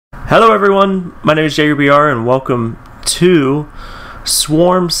Hello everyone, my name is Yeagerbr and welcome to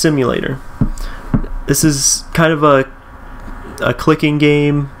Swarm Simulator. This is kind of a clicking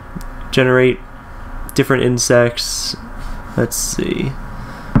game, generate different insects. Let's see,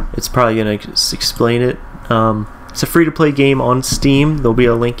 it's probably going to explain it. It's a free-to-play game on Steam. There'll be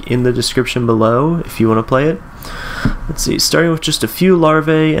a link in the description below if you want to play it. Let's see, starting with just a few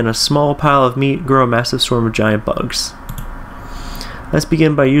larvae and a small pile of meat, grow a massive swarm of giant bugs. Let's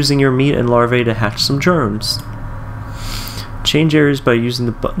begin by using your meat and larvae to hatch some drones. Change areas by using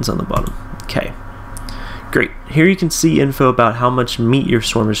the buttons on the bottom. Okay, great. Here you can see info about how much meat your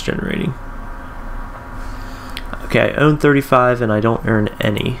swarm is generating. Okay, I own 35 and I don't earn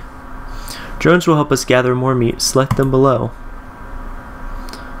any. Drones will help us gather more meat. Select them below.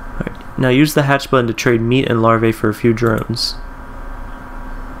 Alright, now use the hatch button to trade meat and larvae for a few drones.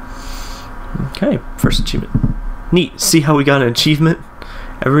 Okay, first achievement. Neat. See how we got an achievement?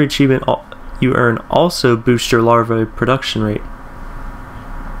 Every achievement you earn also boosts your larvae production rate.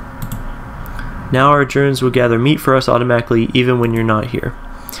 Now our drones will gather meat for us automatically even when you're not here.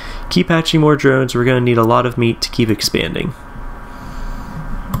 Keep hatching more drones. We're going to need a lot of meat to keep expanding.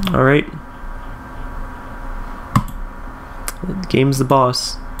 Alright. The game's the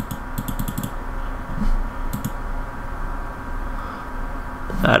boss.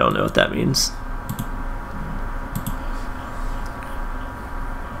 I don't know what that means.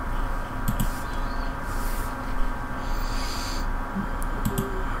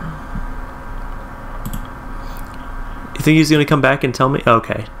 You think he's going to come back and tell me?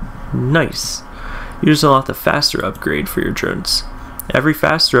 Okay, nice. You just unlock the faster upgrade for your drones. Every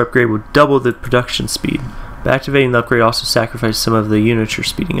faster upgrade will double the production speed, but activating the upgrade also sacrifices some of the units you're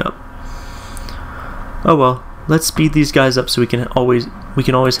speeding up. Oh well, let's speed these guys up so we can always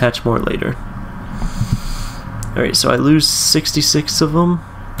hatch more later. Alright, so I lose 66 of them,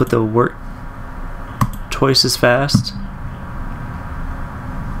 but they'll work twice as fast.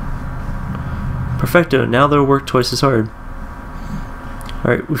 Perfecto, now they'll work twice as hard.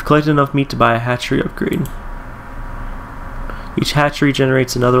 Alright, we've collected enough meat to buy a hatchery upgrade. Each hatchery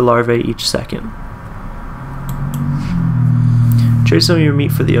generates another larvae each second. Trade some of your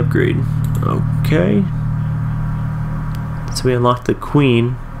meat for the upgrade. Okay. So we unlocked the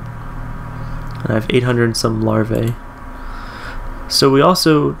queen. And I have 800 and some larvae. So we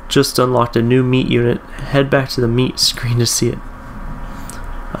also just unlocked a new meat unit. Head back to the meat screen to see it.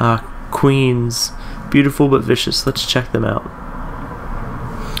 Queens. Beautiful but vicious. Let's check them out.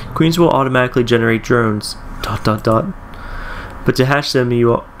 Queens will automatically generate drones. ... But to hatch them, you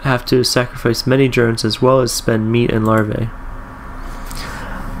will have to sacrifice many drones as well as spend meat and larvae.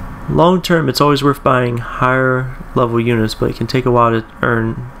 Long term, it's always worth buying higher level units, but it can take a while to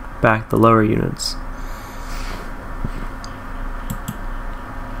earn back the lower units.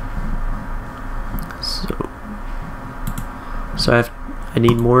 So I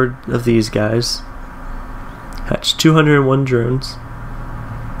need more of these guys. Hatch 201 drones.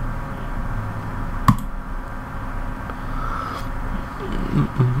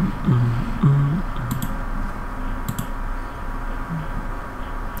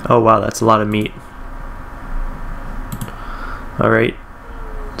 Oh wow, that's a lot of meat. Alright,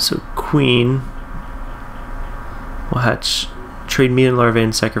 so queen will hatch, trade meat and larvae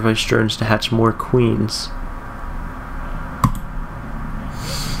and sacrifice drones to hatch more queens.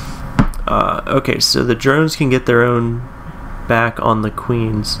 Okay, so the drones can get their own back on the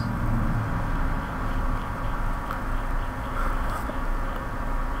queens.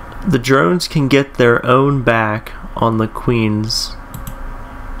 The drones can get their own back on the queens.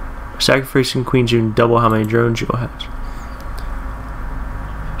 Sacrificing queens, you can double how many drones you'll have.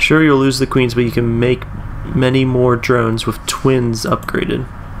 Sure, you'll lose the queens, but you can make many more drones with twins upgraded.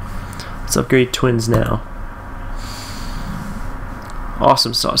 Let's upgrade twins now.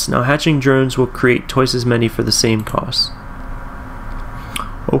 Awesome sauce. Now hatching drones will create twice as many for the same cost.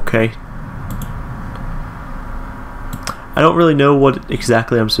 Okay. I don't really know what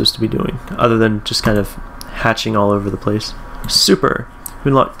exactly I'm supposed to be doing, other than just kind of hatching all over the place. Super! We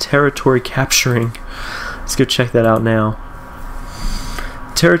unlocked territory capturing. Let's go check that out now.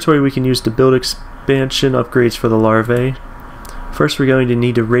 Territory we can use to build expansion upgrades for the larvae. First we're going to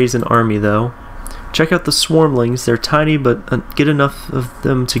need to raise an army though. Check out the swarmlings. They're tiny, but get enough of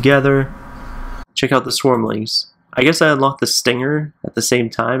them together. Check out the swarmlings. I guess I unlocked the stinger at the same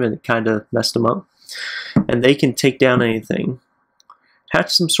time and it kind of messed them up. And they can take down anything.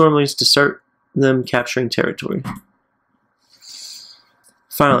 Hatch some swarmlings to start them capturing territory.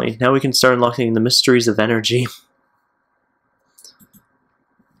 Finally, now we can start unlocking the mysteries of energy.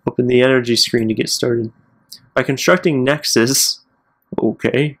 Open the energy screen to get started. By constructing nexus,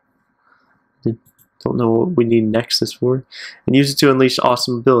 okay, Don't know what we need Nexus for. And use it to unleash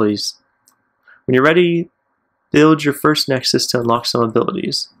awesome abilities. When you're ready, build your first Nexus to unlock some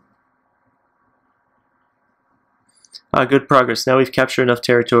abilities. Good progress. Now we've captured enough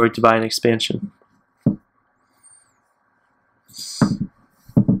territory to buy an expansion.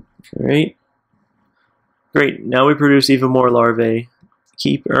 Alright. Great. Now we produce even more larvae.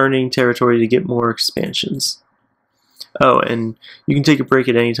 Keep earning territory to get more expansions. Oh, and you can take a break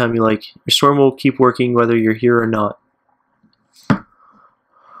at any time you like. Your swarm will keep working whether you're here or not.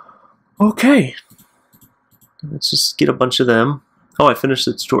 Okay. Let's just get a bunch of them. Oh, I finished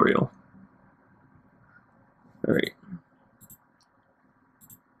the tutorial. Alright.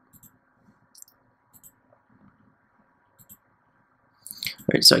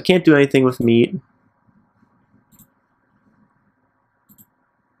 Alright, so I can't do anything with meat.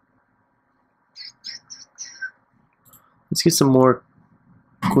 Let's get some more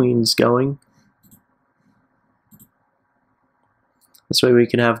queens going. This way we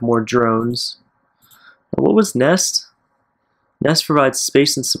can have more drones. What was Nest? Nest provides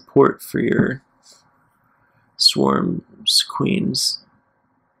space and support for your swarms queens.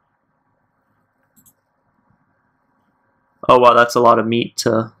 Oh wow, that's a lot of meat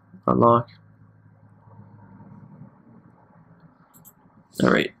to unlock.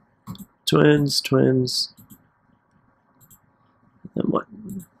 Alright. Twins. Then what?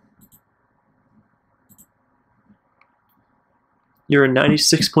 You're at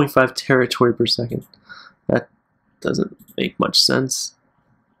 96.5 territory per second. That doesn't make much sense.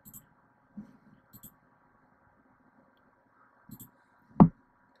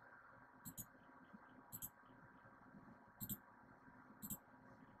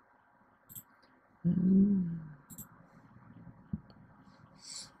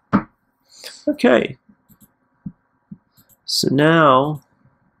 Okay. So now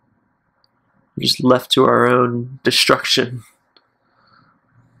we're just left to our own destruction.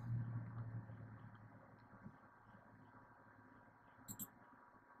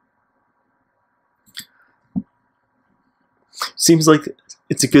 Seems like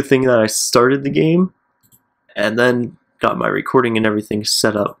it's a good thing that I started the game and then got my recording and everything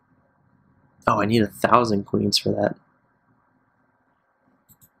set up. Oh, I need 1,000 queens for that.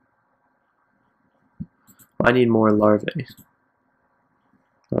 I need more larvae.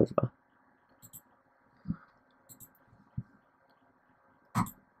 Larva.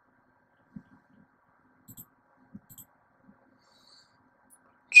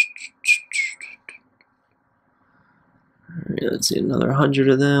 Alright, let's see, another 100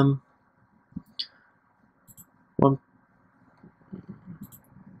 of them. One.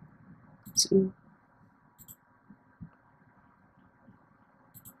 Let's see.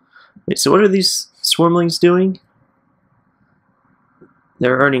 Wait, so what are these swarmlings doing?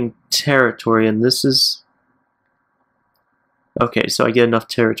 They're earning territory, and this is... Okay, so I get enough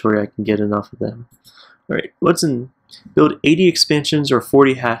territory, I can get enough of them. Alright, what's in... Build 80 expansions or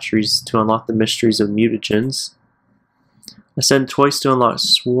 40 hatcheries to unlock the mysteries of mutagens. Ascend twice to unlock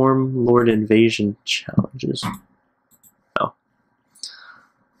Swarm Lord Invasion challenges. Oh.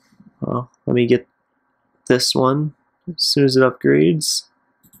 Well, let me get this one as soon as it upgrades.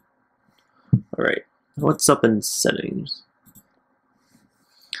 Alright, what's up in settings?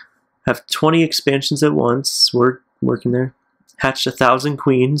 Have 20 expansions at once. We're working there. Hatch 1,000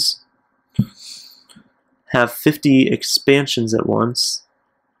 queens. Have 50 expansions at once.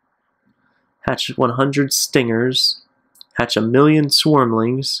 Hatch 100 stingers. Hatch 1,000,000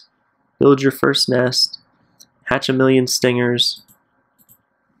 swarmlings. Build your first nest. Hatch 1,000,000 stingers.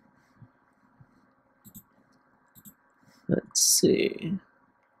 Let's see.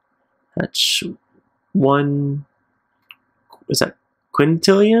 Hatch 1. Is that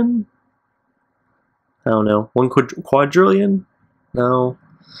quintillion? I don't know. 1 quadrillion? No.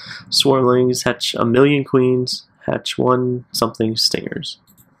 Swarmlings. Hatch 1,000,000 queens. Hatch 1 something stingers.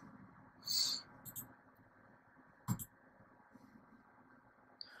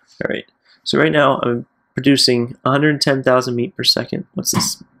 Alright. So right now I'm producing 110,000 meat per second. What's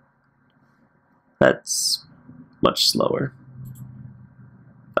this? That's much slower.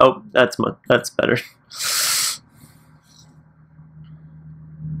 Oh, that's better.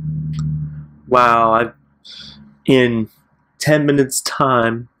 Wow, in 10 minutes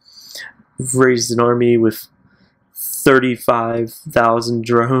time, I've raised an army with 35,000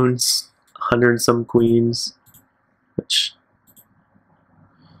 drones, 100 and some queens, which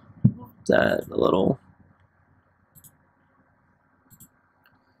that a little.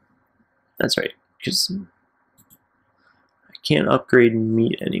 That's right, because I can't upgrade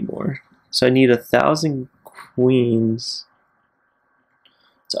meat anymore. So I need 1,000 queens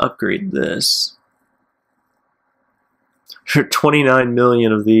to upgrade this. 29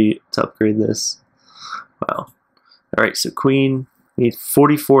 million of the to upgrade this. Wow. Alright, so queen, we need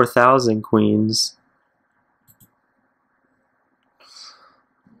 44,000 queens.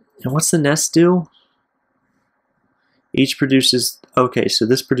 And what's the nest do? Each produces, okay, so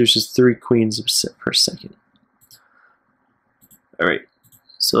this produces 3 queens per second. Alright,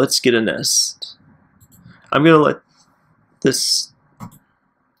 so let's get a nest. I'm going to let this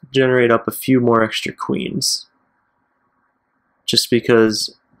generate up a few more extra queens. Just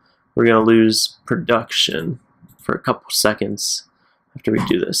because we're going to lose production for a couple seconds after we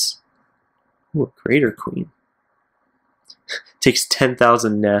do this. Ooh, a greater queen. Takes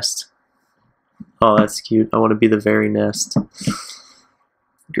 10,000 nest. Oh, that's cute. I want to be the very nest.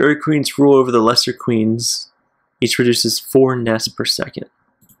 Greater queens rule over the lesser queens. Each produces 4 nests per second.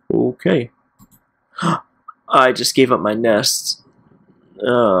 Okay. I just gave up my nest.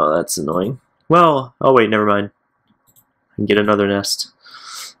 Oh, that's annoying. Well, oh wait, never mind. I can get another nest.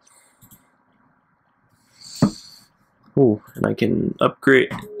 Ooh, and I can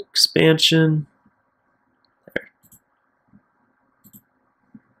upgrade expansion. There.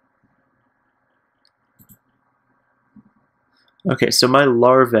 Okay, so my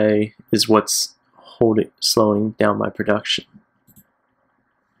larvae is what's slowing down my production.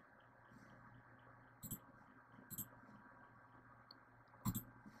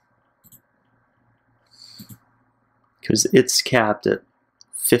 Because it's capped at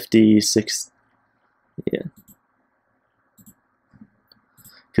 56. Yeah.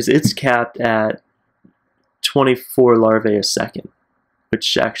 Because it's capped at 24 larvae a second,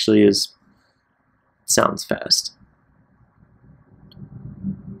 which actually sounds fast.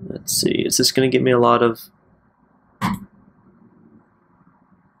 Let's see, is this going to get me a lot of... I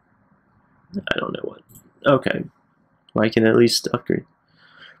don't know what. Okay. Well, I can at least upgrade.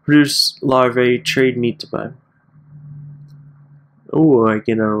 Produce larvae, trade meat to buy. Oh, I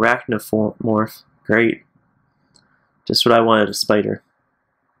get an arachnamorph. Great. Just what I wanted, a spider.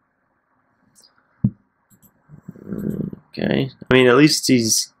 Okay. I mean, at least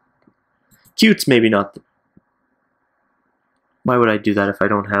he's... Cute's maybe not... Why would I do that if I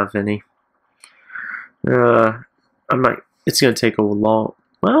don't have any? I might... It's going to take a long...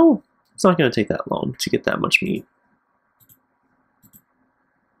 Well, it's not going to take that long to get that much meat.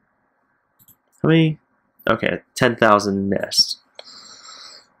 How many? Okay, 10,000 nests.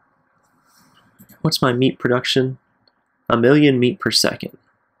 What's my meat production? 1 million meat per second.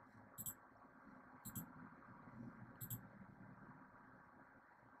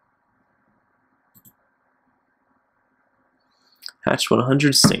 Hatch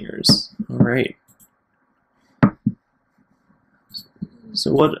 100 stingers. Alright.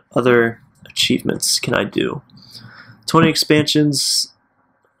 So what other achievements can I do? 20 expansions.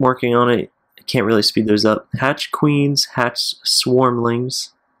 I'm working on it. I can't really speed those up. Hatch queens, hatch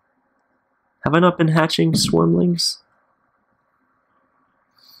swarmlings. Have I not been hatching swarmlings?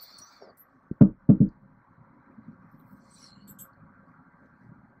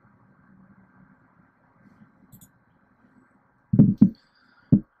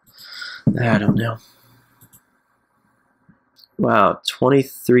 I don't know. Wow,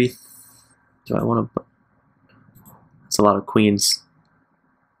 23. Do I want to... That's a lot of queens.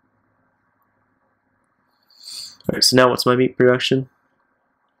 Alright, so now what's my meat production?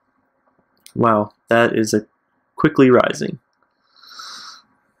 Wow, that is a quickly rising.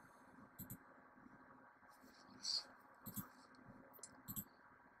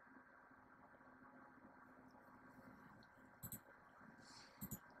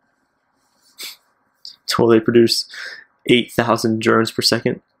 Will they produce 8,000 germs per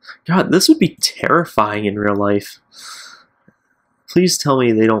second? God, this would be terrifying in real life. Please tell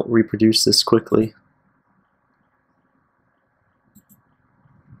me they don't reproduce this quickly.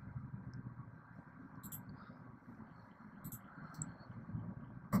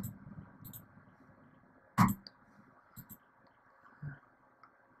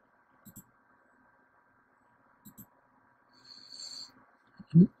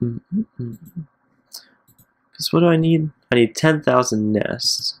 Because what do I need? I need 10,000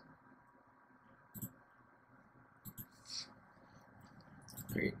 nests.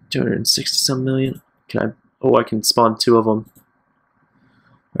 260 some million. Can I? Oh, I can spawn 2 of them.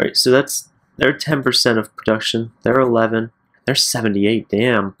 Alright, so they're 10% of production. They're 11. They're 78.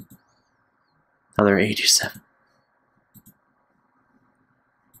 Damn. Now they're 87.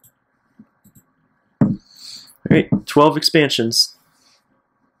 Alright, 12 expansions.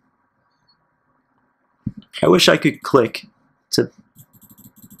 I wish I could click to...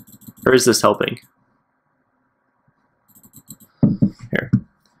 Or is this helping? Here.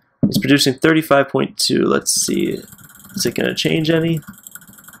 It's producing 35.2. Let's see. Is it going to change any?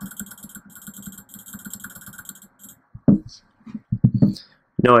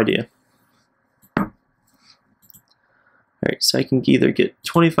 No idea. Alright, so I can either get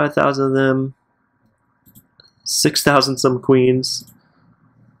 25,000 of them, 6,000 some queens.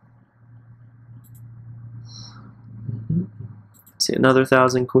 Let's see, another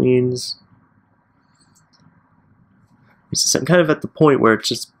 1,000 queens. So I'm kind of at the point where it's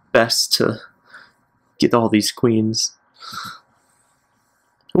just best to get all these queens.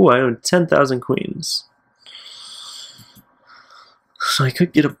 Oh, I own 10,000 queens. So I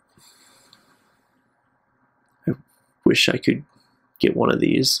could get a... I wish I could get one of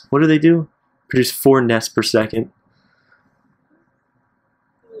these. What do they do? Produce 4 nests per second.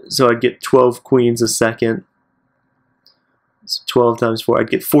 So I'd get 12 queens a second. So 12 times 4, I'd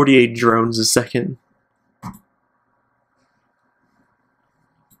get 48 drones a second. That's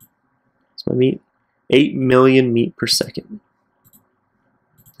my meat. 8 million meat per second.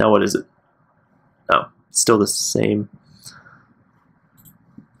 Now what is it? Oh, it's still the same.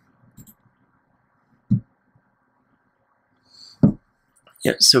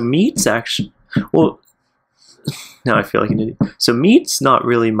 Yeah, so meat's actually, well, now I feel like an idiot. So meat's not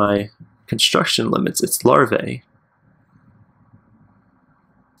really my construction limits, it's larvae.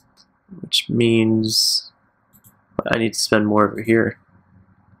 Which means I need to spend more over here.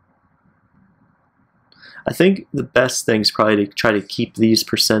 I think the best thing is probably to try to keep these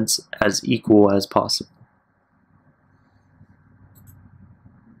percents as equal as possible.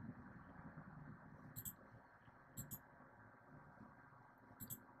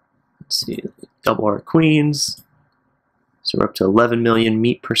 Let's see, double our queens. So we're up to 11 million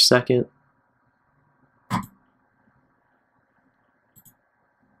meat per second.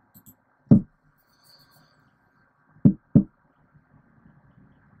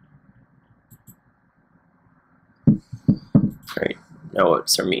 Alright, now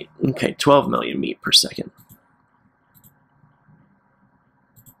what's our meat? Okay, 12 million meat per second.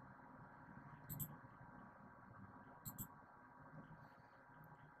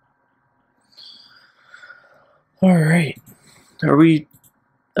 Alright, are we,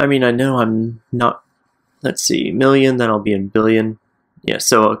 I mean, I know I'm not, let's see, million, then I'll be in billion. Yeah,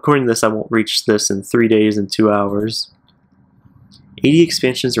 so according to this, I won't reach this in 3 days and 2 hours. 80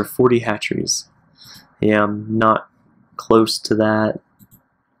 expansions or 40 hatcheries. Yeah, I'm not close to that.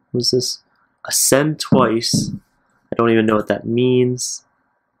 What is this? Ascend twice. I don't even know what that means.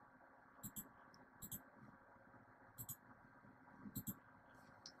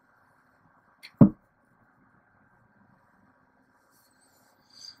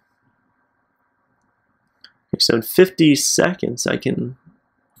 So in 50 seconds, I can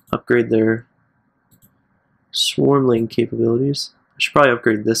upgrade their swarmling capabilities. I should probably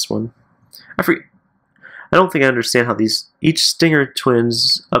upgrade this one. I don't think I understand how each Stinger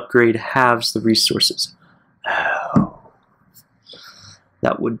twins upgrade halves the resources. Oh,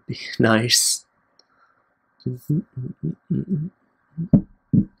 that would be nice.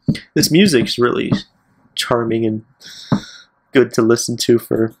 This music's really charming and good to listen to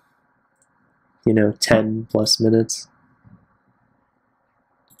for, you know, 10 plus minutes.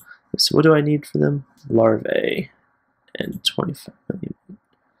 So what do I need for them? Larvae and 25 million.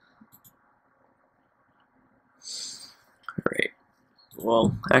 Alright.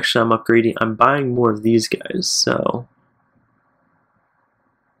 Well, actually I'm upgrading. I'm buying more of these guys, so.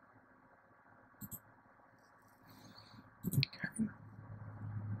 Okay.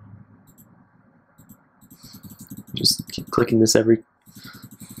 Just keep clicking this every.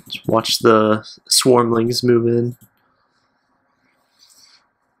 Just watch the swarmlings move in.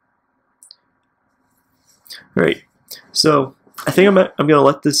 Alright. So I think I'm gonna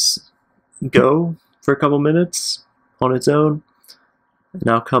let this go for a couple minutes on its own, and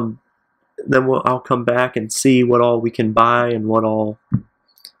I'll come back and see what all we can buy and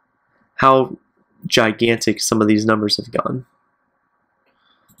how gigantic some of these numbers have gone.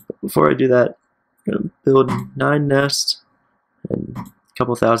 But before I do that, I'm gonna build 9 nests and a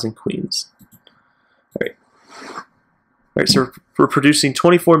couple thousand queens. Alright. Alright, so we're producing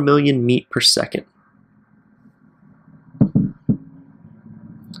 24 million meat per second.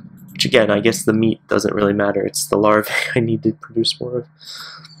 Which again, I guess the meat doesn't really matter. It's the larvae I need to produce more of.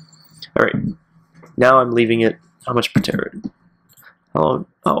 Alright. Now I'm leaving it. How much per turret? Oh.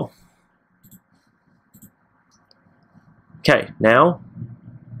 Okay, now.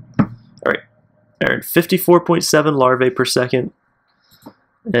 Alright. I earned 54.7 larvae per second.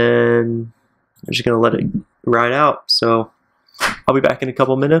 And I'm just going to let it ride out. So I'll be back in a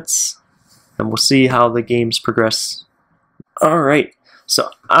couple minutes. And we'll see how the games progress. Alright. So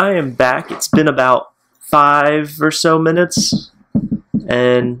I am back. It's been about 5 or so minutes.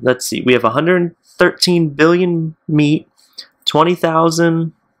 And let's see, we have 113 billion meat,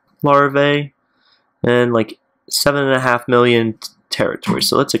 20,000 larvae, and like 7.5 million territory.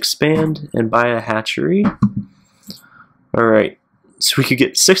 So let's expand and buy a hatchery. Alright, so we could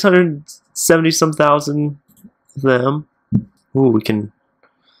get 670 some thousand of them. Ooh, we can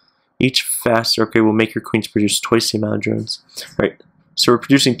each faster. Okay, we'll make your queens produce twice the amount of drones. Alright, so we're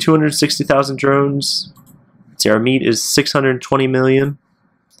producing 260,000 drones. See, our meat is 620 million.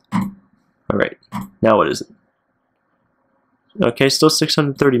 Alright, now what is it? Okay, still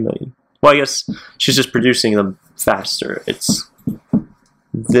 630 million. Well, I guess she's just producing them faster. It's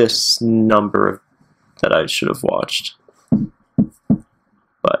this number that I should have watched.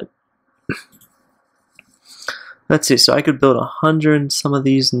 But let's see, so I could build 100 some of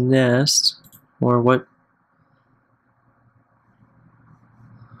these nests, or what?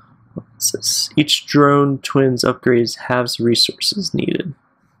 It says each drone twins upgrades halves resources needed.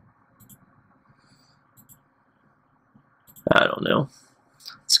 I don't know.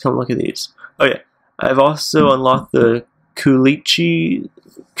 Let's come look at these. Oh yeah, I've also unlocked the Kulisi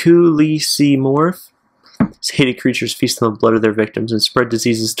morph. These hated creatures feast on the blood of their victims and spread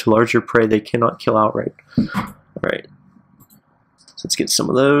diseases to larger prey they cannot kill outright. Alright. So let's get some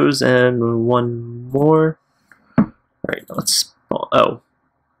of those and one more. Alright, let's... Oh.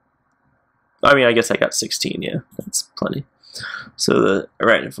 I mean, I guess I got 16, yeah. That's plenty. So the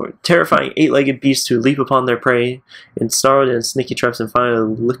arachnophore, terrifying 8-legged beasts who leap upon their prey, ensnared in sneaky traps and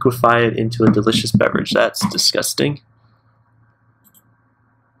finally liquefy it into a delicious beverage. That's disgusting.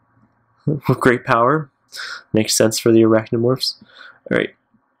 With great power. Makes sense for the arachnomorphs. Alright.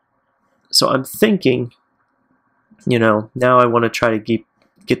 So I'm thinking, you know, now I want to try to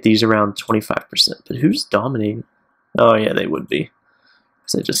get these around 25%. But who's dominating? Oh yeah, they would be.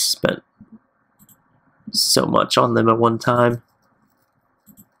 Because I just spent so much on them at one time.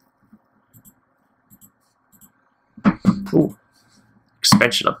 Ooh,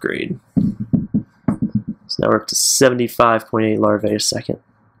 expansion upgrade. So now we're up to 75.8 larvae a second.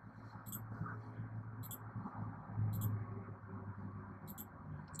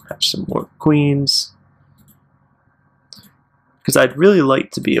 Hatch some more queens. Because I'd really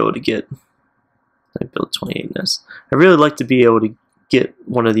like to be able to get... I built 28 nests. I'd really like to be able to get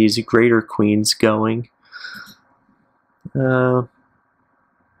one of these greater queens going. I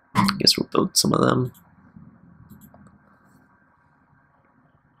guess we'll build some of them.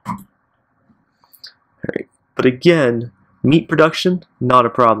 Alright, but again, meat production, not a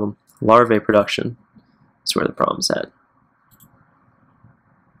problem. Larvae production is where the problem's at.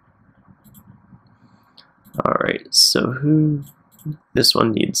 Alright, so who... This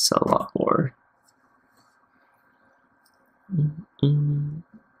one needs a lot more. Well,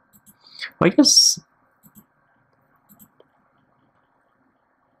 I guess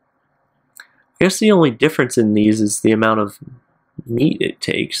the only difference in these is the amount of meat it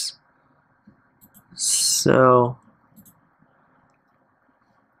takes. So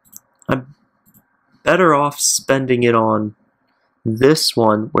I'm better off spending it on this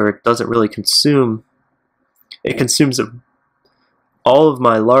one where it doesn't really consume. It consumes all of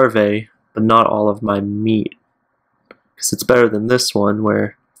my larvae, but not all of my meat. Because it's better than this one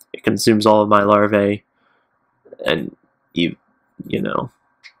where it consumes all of my larvae and you know.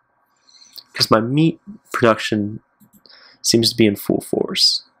 Because my meat production seems to be in full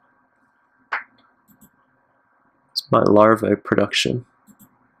force. It's my larvae production.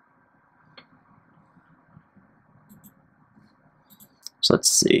 So let's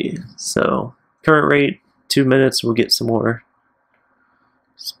see. So current rate, 2 minutes, we'll get some more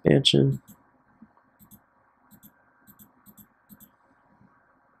expansion.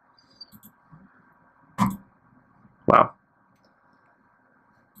 Wow.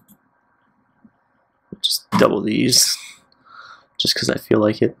 Just double these, just because I feel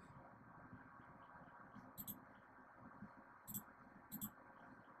like it.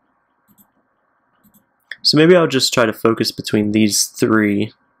 So maybe I'll just try to focus between these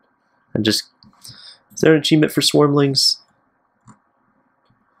three and just... Is there an achievement for swarmlings?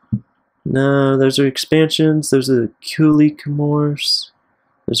 No, those are expansions. Those are the Yeagerbr.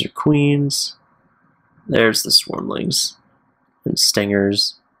 Those are queens. There's the swarmlings and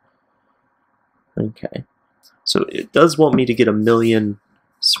stingers. Okay, so it does want me to get 1 million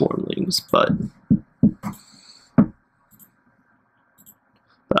swarmlings, but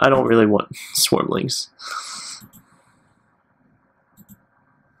I don't really want swarmlings.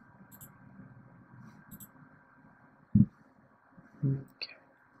 Okay.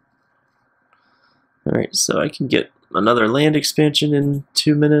 Alright, so I can get another land expansion in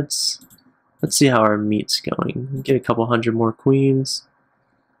 2 minutes. Let's see how our meat's going. Get a couple hundred more queens.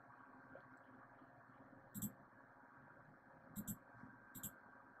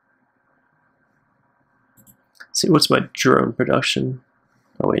 Let's see, what's my drone production?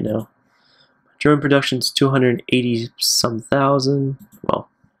 Oh wait, no. Drone production's 280 some thousand. Well,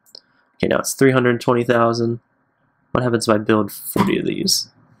 okay, now it's 320,000. What happens if I build 40 of these?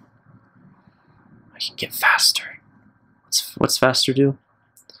 I can get faster. What's faster do?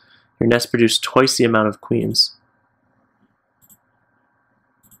 Your nest produce twice the amount of queens.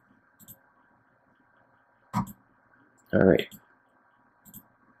 Alright.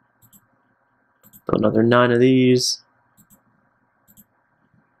 Build another 9 of these.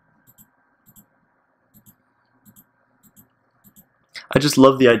 I just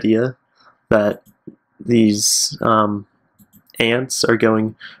love the idea that these ants are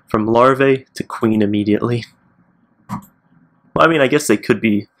going from larvae to queen immediately. Well, I mean, I guess they could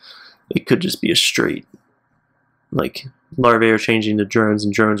be, it could just be a straight, like, larvae are changing to drones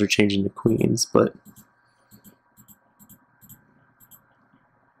and drones are changing to queens, but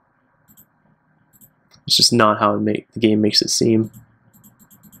it's just not how the game makes it seem.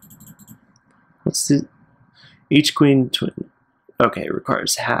 Let's see. Each queen twin. Okay, it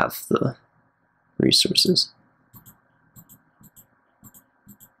requires half the resources.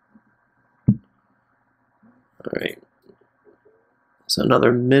 Alright. So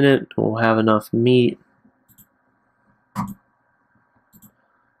another minute, we'll have enough meat.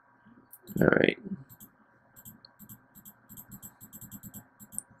 Alright.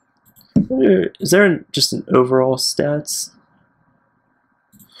 Is there just an overall stats?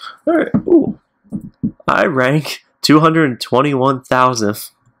 Alright, ooh. I rank 221,000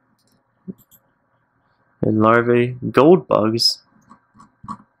 in larvae gold bugs.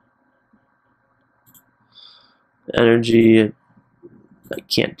 Energy, I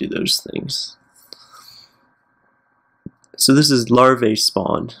can't do those things. So this is larvae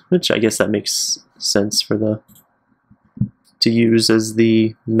spawned, which I guess that makes sense for the to use as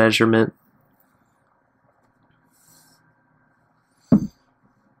the measurement.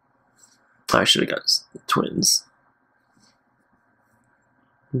 I should have got twins.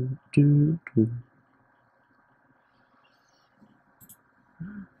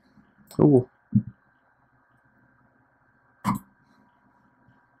 Ooh.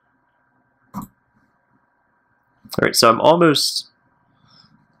 Alright, so I'm almost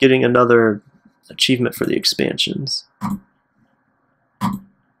getting another achievement for the expansions.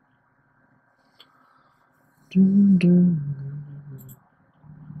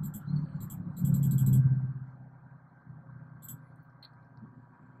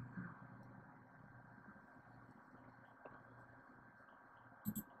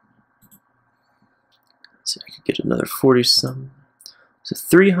 So I could get another 40 some. So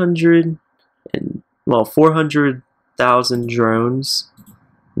 300 and, well, 400,000 drones.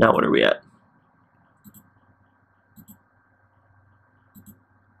 Now what are we at?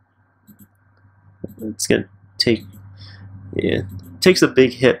 It's gonna take, yeah, it takes a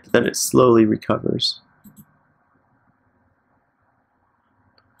big hit, but then it slowly recovers.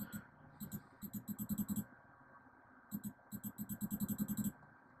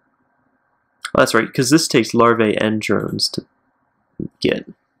 Oh, that's right, because this takes larvae and drones to get.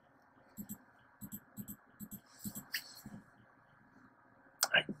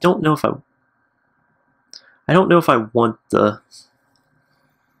 I don't know if I want the.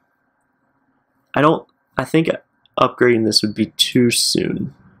 I think upgrading this would be too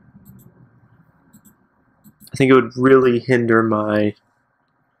soon. I think it would really hinder my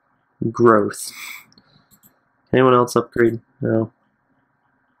growth. Anyone else upgrade? No.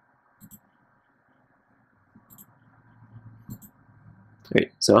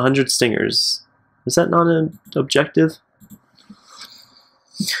 Great, so 100 stingers. Is that not an objective?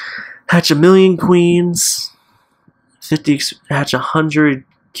 Hatch 1,000,000 queens. 50, hatch 100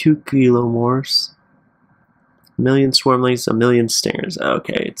 cucumors. 1,000,000 swarmlings, 1,000,000 stingers.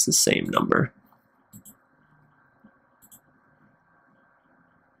 Okay, it's the same number.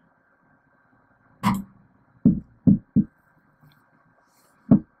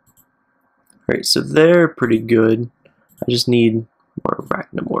 Alright, so they're pretty good. I just need more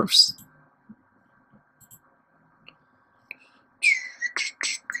arachnomorphs.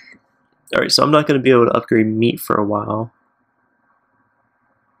 Alright, so I'm not going to be able to upgrade meat for a while.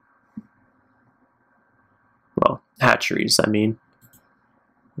 Well, hatcheries, I mean.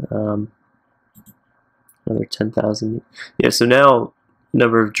 Another 10,000. Yeah, so now the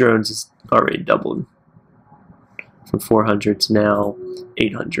number of drones is already doubled. From 400 to now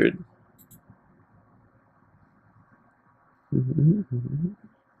 800.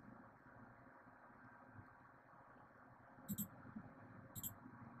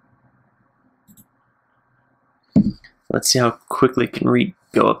 Let's see how quickly it can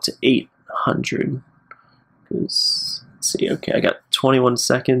go up to 800. Let's see, okay, I got 21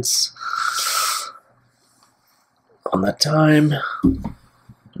 seconds on that time.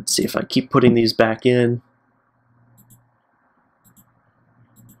 Let's see if I keep putting these back in.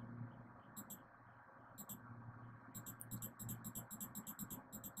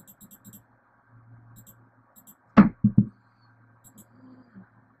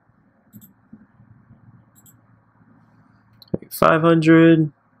 Okay,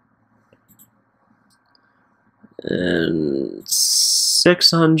 500 and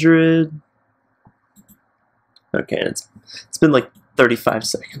 600. Okay, it's been like 35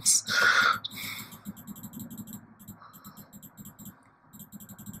 seconds.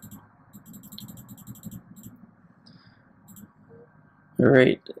 All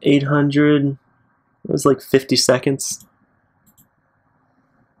right, 800. It was like 50 seconds.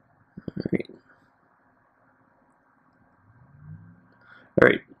 All right. All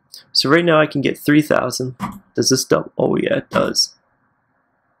right. So right now I can get 3,000. Does this double? Oh yeah, it does.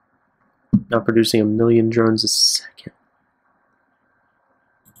 Now producing 1,000,000 drones a second.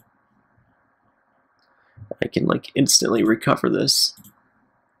 I can like instantly recover this.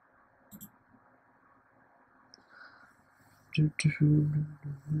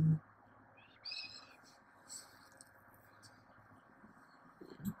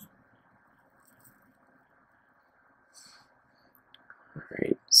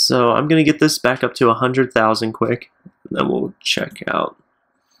 Alright, so I'm gonna get this back up to 100,000 quick, and then we'll check out.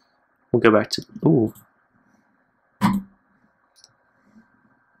 We'll go back to, ooh.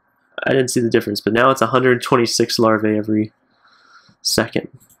 I didn't see the difference, but now it's 126 larvae every second.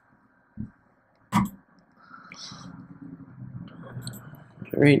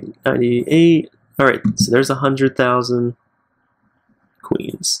 Alright, 98. Alright, so there's 100,000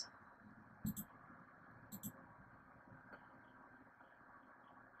 queens.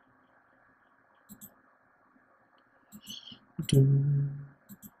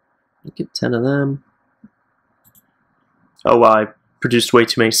 Get 10 of them. Oh wow, I produced way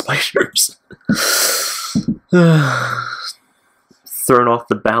too many spiders. Thrown off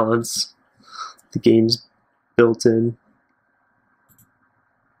the balance. The game's built in.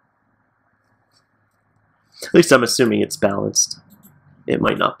 At least I'm assuming it's balanced. It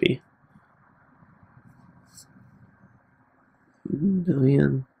might not be.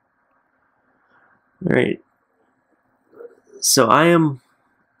 Million. Alright. So I am,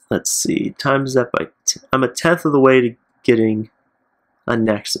 let's see, times that by, I'm 1/10 of the way to getting a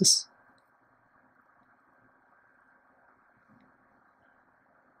nexus.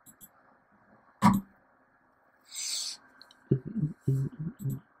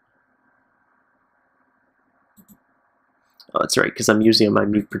 Oh, that's right, because I'm using my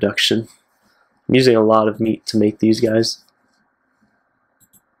meat production. I'm using a lot of meat to make these guys.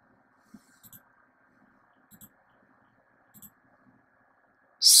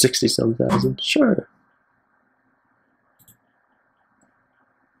 $60-some thousand, sure.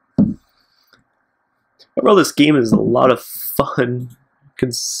 Overall, this game is a lot of fun,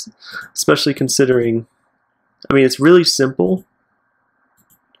 especially considering, I mean, it's really simple,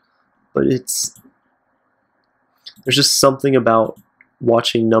 but there's just something about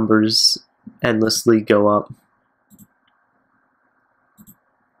watching numbers endlessly go up.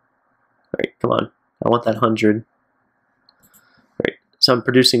 Alright, come on. I want that 100. Alright, so I'm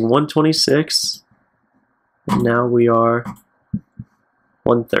producing 126, and now we are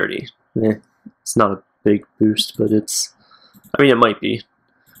 130. It's not a big boost, but it's, I mean, it might be.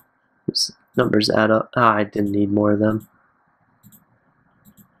 These numbers add up. Ah, I didn't need more of them.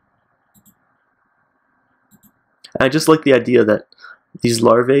 I just like the idea that these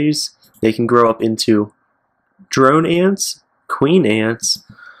larvae, they can grow up into drone ants, queen ants,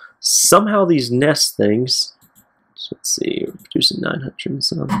 somehow these nest things. So let's see, we're producing 900 and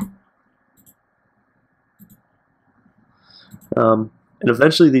some. And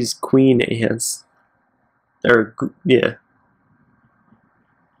eventually these queen ants, yeah.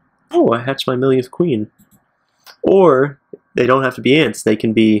 Oh, I hatched my 1,000,000th queen. Or, they don't have to be ants, they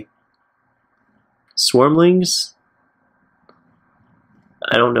can be swarmlings.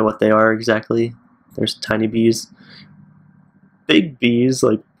 I don't know what they are exactly. There's tiny bees. Big bees,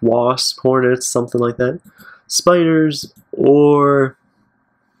 like wasps, hornets, something like that. Spiders, or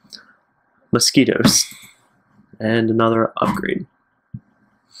mosquitoes. And another upgrade.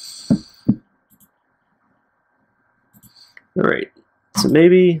 Alright, so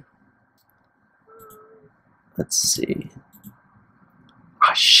maybe, let's see.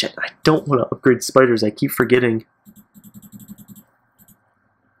 Ah, shit, I don't want to upgrade spiders. I keep forgetting.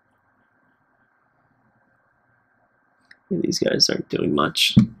 These guys aren't doing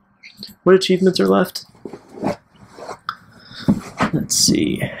much. What achievements are left? Let's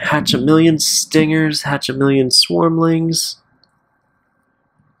see. Hatch 1,000,000 stingers, hatch 1,000,000 swarmlings.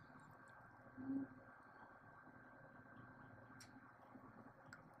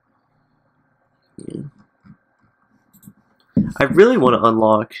 Yeah. I really want to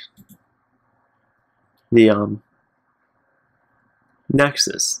unlock the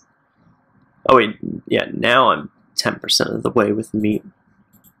Nexus. Oh wait, yeah, now I'm 10% of the way with meat.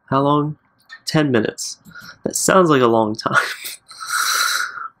 How long? 10 minutes. That sounds like a long time.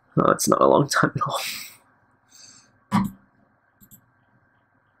 Oh, it's not a long time at all.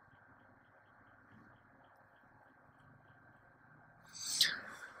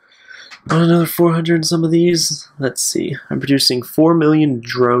 On another 400 in some of these. Let's see. I'm producing 4 million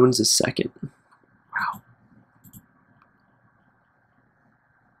drones a second. Wow.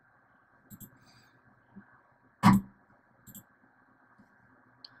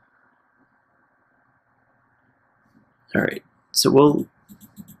 Alright, so we'll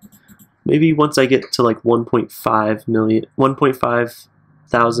maybe once I get to like 1.5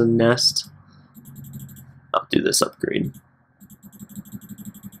 thousand nest, I'll do this upgrade.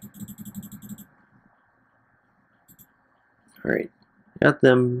 Alright, got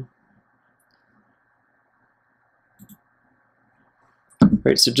them.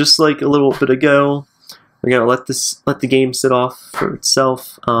 Alright, so just like a little bit ago, we're gonna let the game sit off for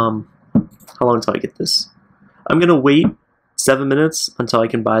itself. How long until I get this? I'm gonna wait 7 minutes until I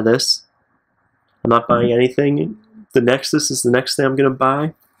can buy this. I'm not buying anything. The Nexus is the next thing I'm gonna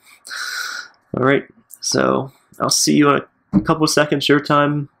buy. Alright, so I'll see you in a couple of seconds, your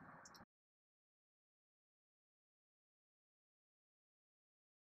time.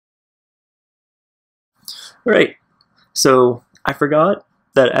 Alright, so I forgot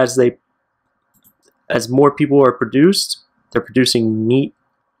that as more people are produced, they're producing meat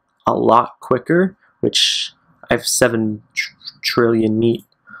a lot quicker, which I have 7 trillion meat.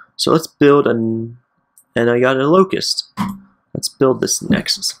 So let's build and I got a locust. Let's build this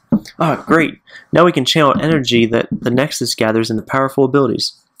Nexus. Ah, great. Now we can channel energy that the Nexus gathers into powerful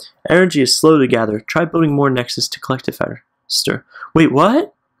abilities. Energy is slow to gather. Try building more Nexus to collect it faster. Wait,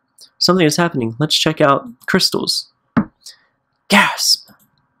 what? Something is happening. Let's check out crystals. Gasp!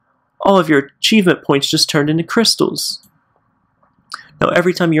 All of your achievement points just turned into crystals. Now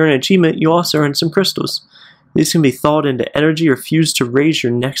every time you earn an achievement, you also earn some crystals. These can be thawed into energy or fused to raise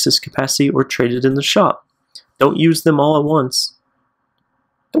your Nexus capacity or traded in the shop. Don't use them all at once.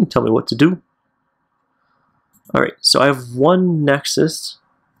 Don't tell me what to do. Alright, so I have 1 Nexus.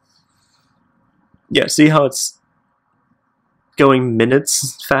 Yeah, see how it's going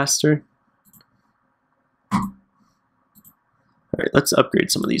minutes faster? Alright, let's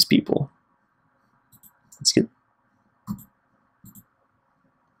upgrade some of these people. Let's get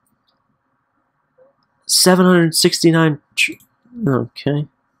 769. Okay. Alright,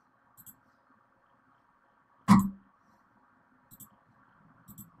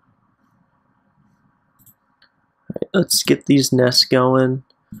 let's get these nests going.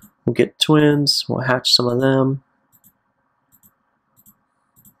 We'll get twins. We'll hatch some of them.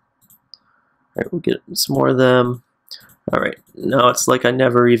 Alright, we'll get some more of them. Alright, now it's like I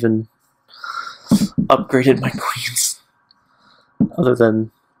never even upgraded my queens. Other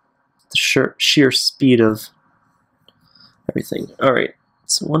than the sheer speed of everything. Alright,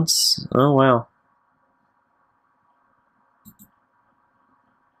 so once... oh wow.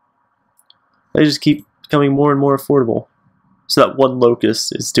 They just keep becoming more and more affordable. So that 1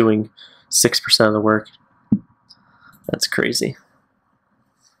 locust is doing 6% of the work. That's crazy.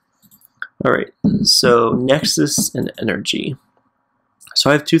 Alright, so Nexus and energy.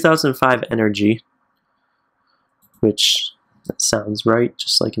 So I have 2005 energy, which that sounds right,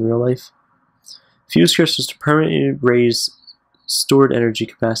 just like in real life. Fuse crystals to permanently raise stored energy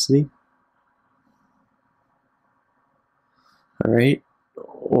capacity. Alright,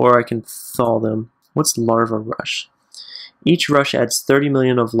 or I can thaw them. What's larva rush? Each rush adds 30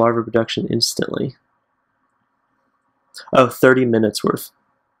 million of larva production instantly. Oh, 30 minutes worth.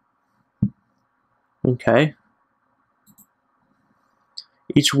 Okay.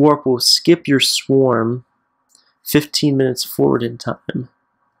 Each warp will skip your swarm 15 minutes forward in time.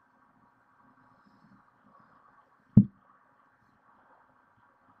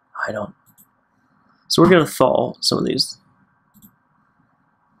 I don't... So we're going to thaw some of these.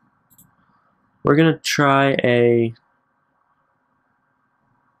 We're going to try a...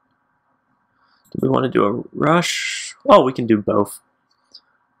 Do we want to do a rush? Oh, we can do both.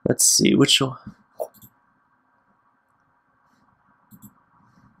 Let's see, which one?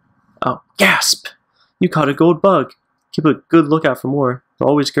 Oh, gasp! You caught a gold bug. Keep a good lookout for more. They'll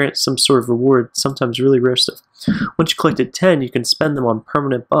always grant some sort of reward, sometimes really rare stuff. Once you collected 10, you can spend them on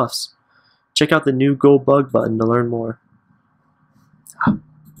permanent buffs. Check out the new gold bug button to learn more.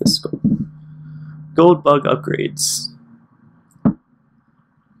 This gold bug upgrades.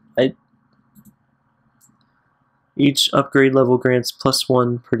 Each upgrade level grants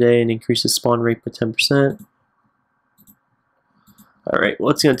 +1 per day and increases spawn rate by 10%. Alright, well,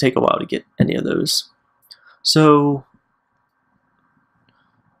 it's going to take a while to get any of those. So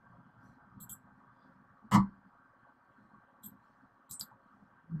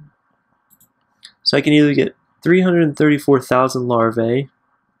I can either get 334,000 larvae,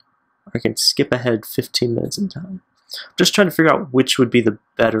 or I can skip ahead 15 minutes in time. I'm just trying to figure out which would be the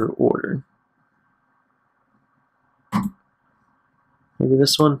better order. Maybe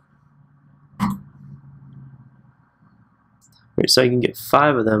this one? Right, so I can get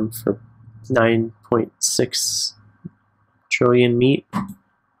 5 of them for 9.6 trillion meat.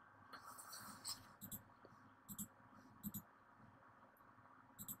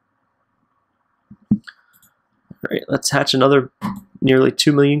 Alright, let's hatch another nearly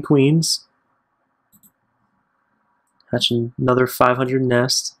 2 million queens. Hatch another 500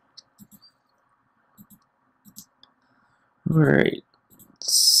 nests. Alright,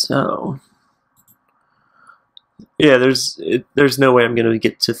 so yeah, there's no way I'm going to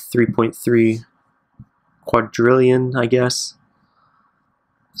get to 3.3 quadrillion, I guess.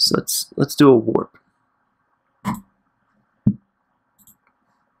 So let's do a warp.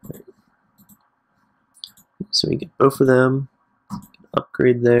 So we get both of them.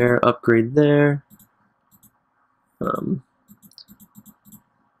 Upgrade there, upgrade there.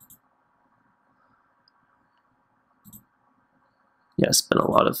 Yeah, I spent a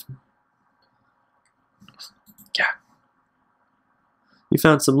lot of... Yeah. You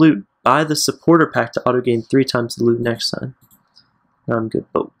found some loot. Buy the supporter pack to auto-gain 3 times the loot next time. No, I'm good,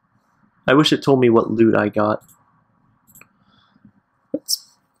 but I wish it told me what loot I got.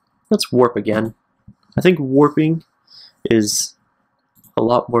 Let's warp again. I think warping is a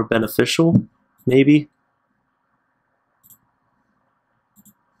lot more beneficial, maybe.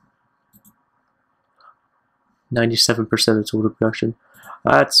 %97% of total production.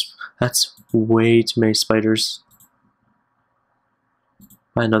 That's way too many spiders.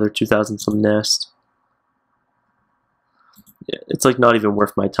 Buy another 2,000 some nest. Yeah, it's like not even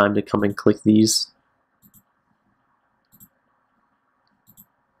worth my time to come and click these.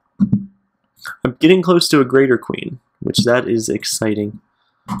 I'm getting close to a greater queen, which that is exciting.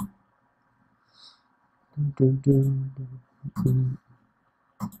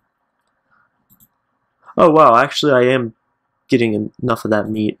 Oh wow, actually I am getting enough of that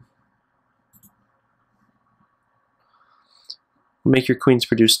meat. Make your queens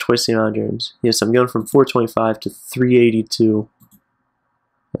produce twice the amount of drones. Yes, I'm going from 425 to 382.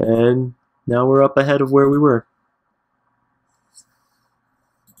 And now we're up ahead of where we were.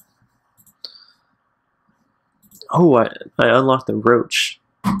 Oh, I unlocked the roach.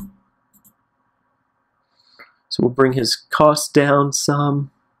 So we'll bring his cost down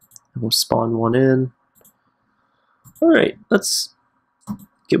some. And we'll spawn one in. Alright, let's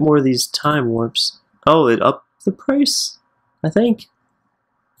get more of these time warps. Oh, it upped the price, I think.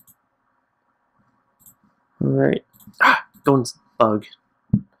 Alright. Going bug.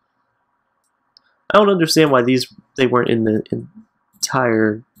 I don't understand why they weren't in the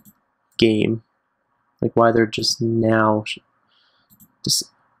entire game. Like why they're just now. Just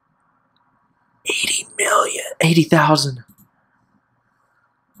 80 million, 80,000.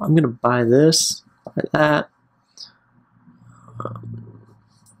 I'm gonna buy this, buy that.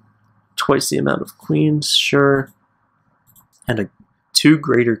 Twice the amount of queens, sure. And 2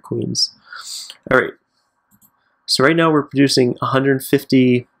 greater queens. Alright. So right now we're producing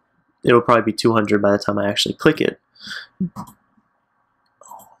 150. It'll probably be 200 by the time I actually click it.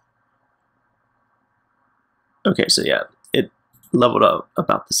 Okay, so yeah, it leveled up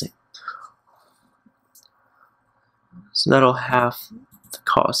about the same. So that'll half the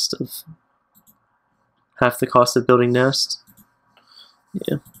cost of building nest.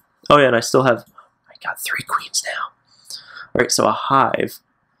 Yeah. Oh yeah, and I still have, I got 3 queens now. Alright, so a hive,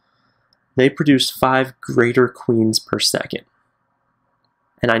 they produce 5 greater queens per second.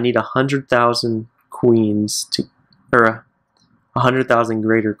 And I need 100,000 queens to, or 100,000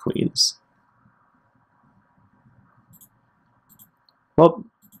 greater queens. Well,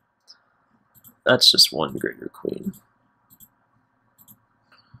 that's just 1 greater queen.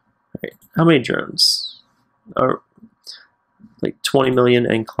 Alright, how many drones? like 20 million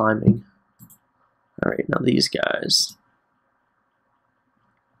and climbing. All right, now these guys.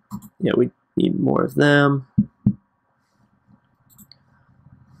 Yeah, we need more of them.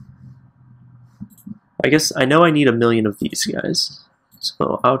 I guess I know I need 1 million of these guys.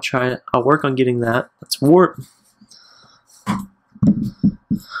 So I'll work on getting that. Let's warp.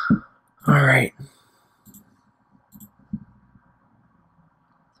 Alright.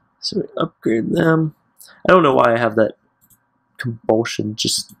 So we upgrade them. I don't know why I have that compulsion.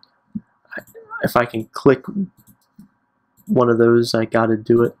 Just if I can click one of those, I gotta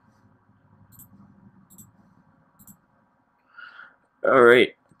do it.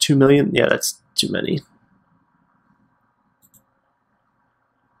 Alright, 2 million. Yeah, that's too many.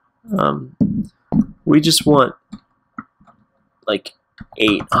 We just want like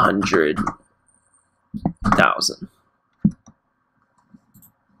 800,000.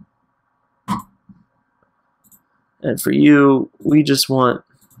 And for you, we just want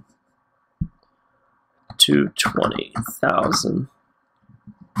 220,000.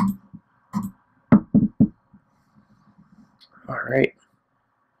 All right.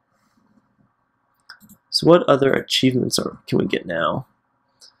 So what other achievements can we get now?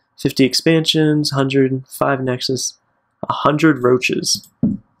 50 expansions, 105 nexus, 100 roaches.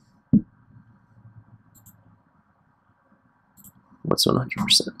 What's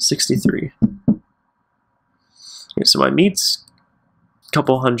 100%? 63. Okay, so my meat's a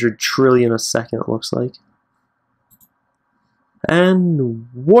couple 100 trillion a second, it looks like. And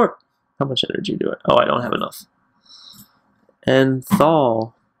warp. How much energy do I? Oh, I don't have enough. And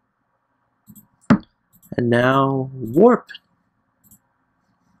thaw. And now warp.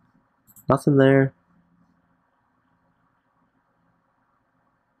 Nothing there.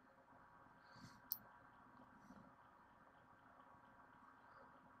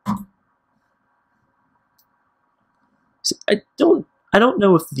 See, I don't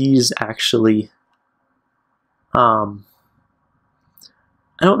know if these actually I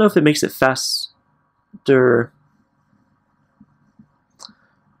don't know if it makes it faster.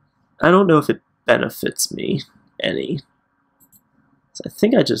 I don't know if it benefits me any. So I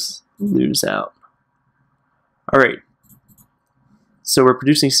think I just lose out. Alright. So we're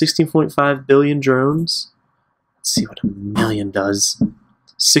producing 16.5 billion drones. Let's see what 1 million does.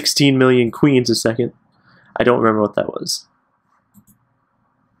 16 million queens a second. I don't remember what that was.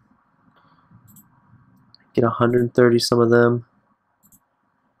 Get 130 some of them.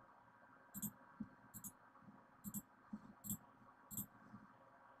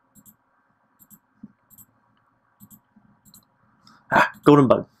 Golden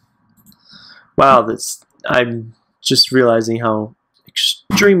bug. Wow, I'm just realizing how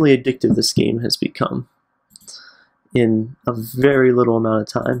extremely addictive this game has become in a very little amount of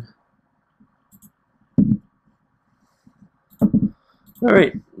time.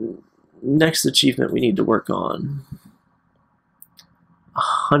 Alright, next achievement we need to work on.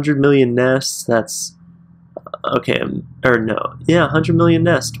 100 million nests, that's... Okay, or no. Yeah, 100 million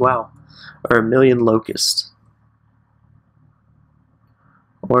nests, wow. Or 1 million locusts.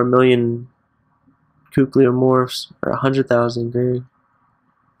 Or 1 million cucleomorphs, or 100,000 grade.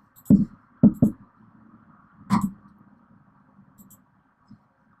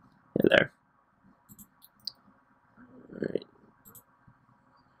 Yeah, there. Alright.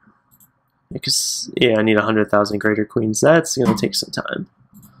 Because, yeah, I need 100,000 greater queens. That's going to take some time.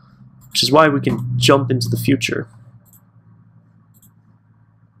 Which is why we can jump into the future.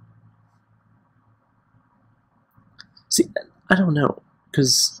 See, I don't know,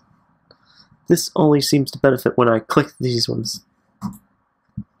 because this only seems to benefit when I click these ones.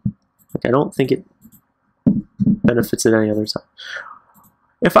 Like, I don't think it benefits at any other time.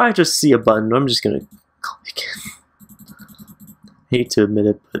 If I just see a button, I'm just going to click it. Hate to admit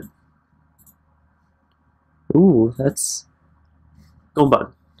it, but... Ooh, that's... Golden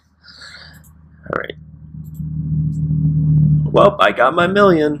bug. Alright. Well, I got my 1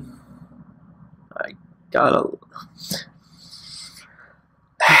 million. I got a...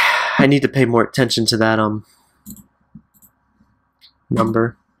 I need to pay more attention to that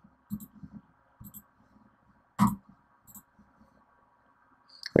number.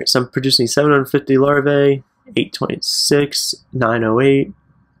 Alright, so I'm producing 750 larvae, 826, 908.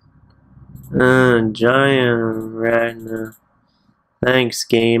 Giant arachna. Thanks,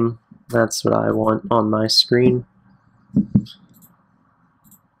 game. That's what I want on my screen.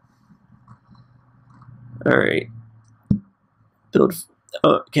 Alright. Build.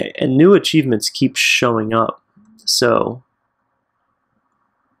 Okay, and new achievements keep showing up. So,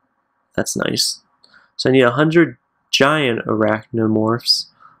 that's nice. So I need 100 giant arachnomorphs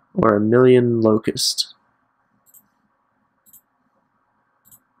or 1 million locusts.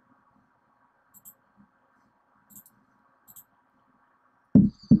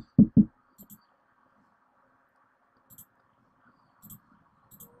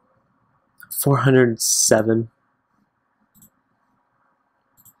 407.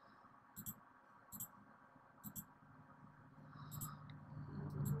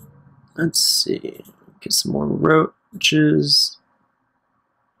 Let's see. Get some more roaches.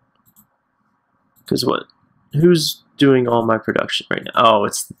 Because what? Who's doing all my production right now? Oh,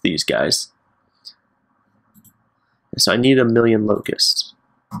 it's these guys. So I need 1 million locusts.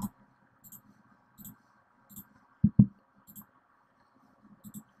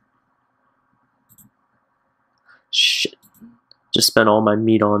 Shit. Just spent all my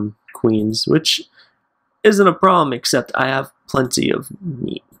meat on queens, which isn't a problem, except I have plenty of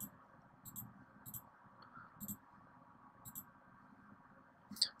meat.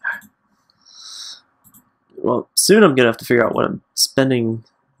 Well, soon I'm going to have to figure out what I'm spending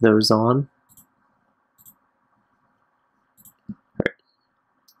those on. Alright.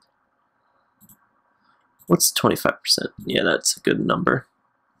 What's 25%? Yeah, that's a good number.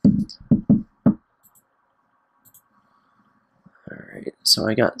 Alright, so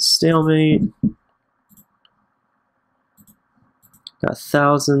I got stalemate. Got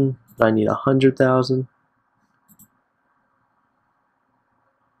 1,000. I need 100,000.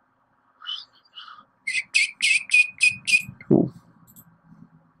 Ooh.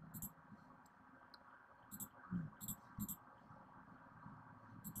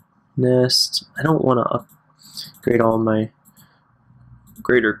 Nest. I don't want to upgrade all my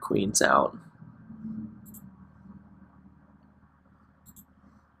greater queens out.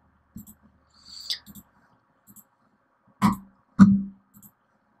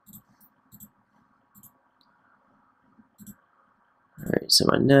 Alright, so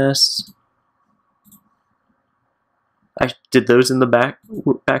my nest. I did those in the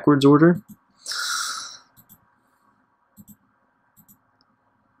backwards order.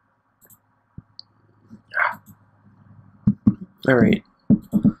 Alright,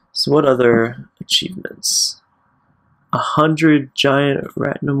 so what other achievements? 100 giant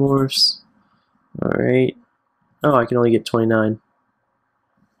arachnomorphs. Alright. Oh, I can only get 29.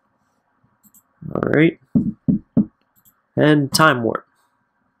 Alright. And time warp.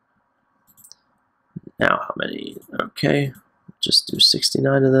 Now, how many? Okay, just do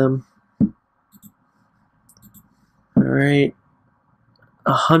 69 of them. Alright.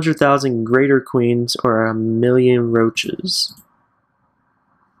 100,000 greater queens or 1 million roaches.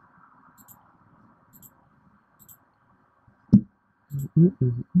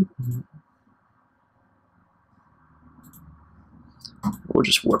 We'll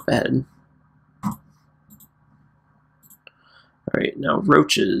just warp ahead. Alright, now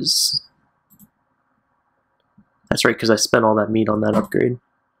roaches. That's right, because I spent all that meat on that upgrade.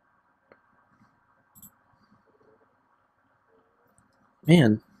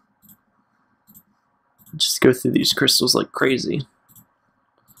 Man. Just go through these crystals like crazy.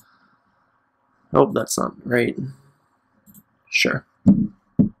 Oh, that's not right. Sure.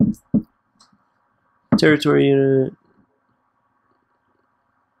 Territory unit.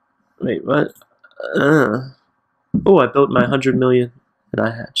 Wait, what? Oh, I built my 100 million, and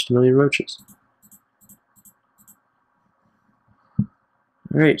I hatched 1 million roaches.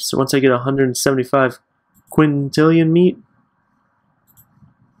 Alright, so once I get 175 quintillion meat,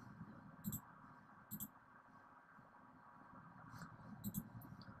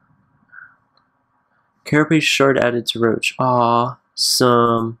 carapace shard added to roach.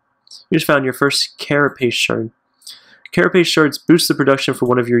 Awesome. You just found your first carapace shard. Carapace shards boost the production for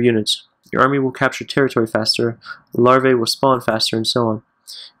one of your units. Your army will capture territory faster, larvae will spawn faster, and so on.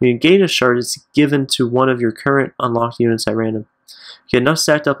 When you gain a shard, it's given to one of your current unlocked units at random. You get enough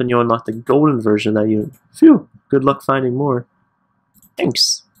stacked up and you'll unlock the golden version of that unit. Phew, good luck finding more.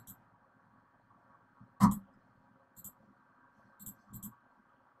 Thanks.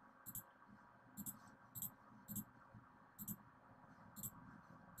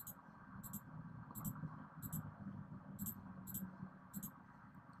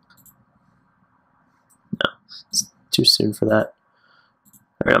 No, it's too soon for that.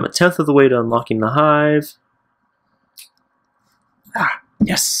 Alright, I'm 1/10 of the way to unlocking the hive. Ah,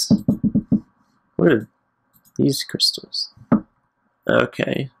 yes! What are these crystals?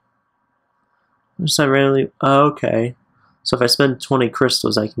 Okay. Just I randomly. Okay. So if I spend 20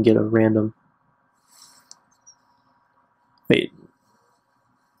 crystals, I can get a random. Wait.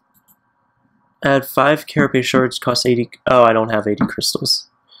 Add 5 carapace shards, cost 80. Oh, I don't have 80 crystals.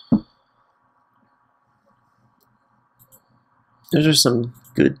 Those are some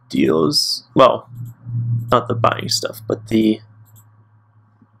good deals. Well, not the buying stuff, but the.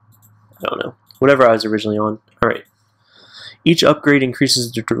 I don't know. Whatever I was originally on. Alright. Each upgrade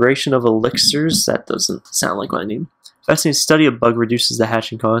increases the duration of elixirs. That doesn't sound like what I need. Fascinating study of bug reduces the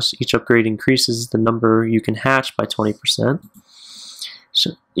hatching cost. Each upgrade increases the number you can hatch by 20%.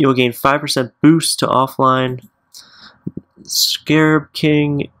 So you'll gain 5% boost to offline. Scarab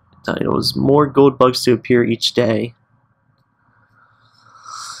King titles more gold bugs to appear each day.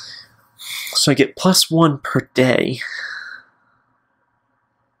 So I get +1 per day.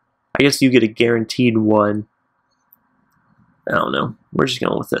 I guess you get a guaranteed one. I don't know. We're just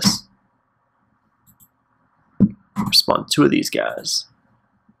going with this. Spawn 2 of these guys.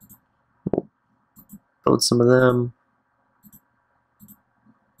 We'll build some of them.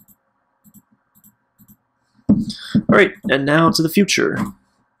 Alright, and now to the future.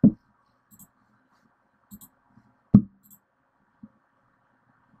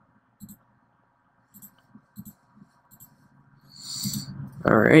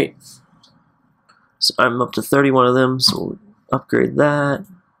 Alright. So I'm up to 31 of them, so we'll upgrade that.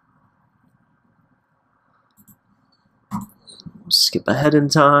 Skip ahead in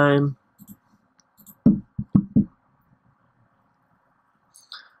time.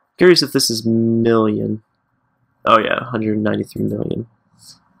 Curious if this is million. Oh yeah, 193 million.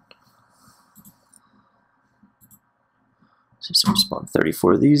 So we'll spawn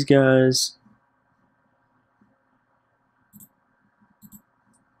 34 of these guys.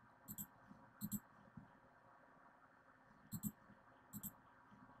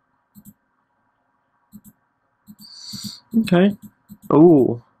 Okay.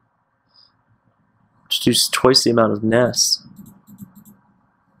 Oh. Just use twice the amount of nests.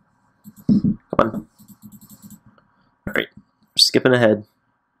 Come on. Alright. Skipping ahead.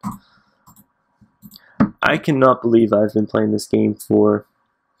 I cannot believe I've been playing this game for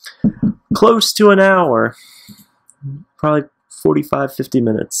close to an hour. Probably 45, 50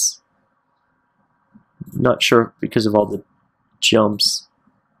 minutes. Not sure because of all the jumps.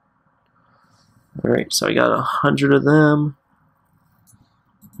 Alright, so I got 100 of them.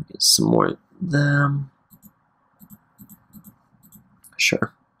 Get some more of them.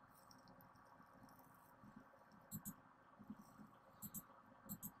 Sure.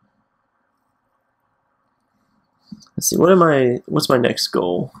 Let's see, what's my next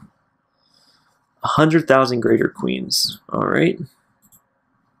goal? 100,000 greater queens. Alright.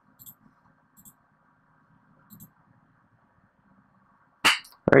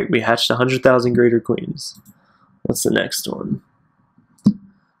 Alright, we hatched 100,000 greater queens. What's the next one?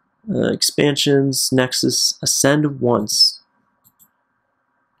 Expansions, Nexus, ascend once.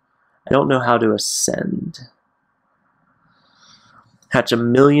 I don't know how to ascend. Hatch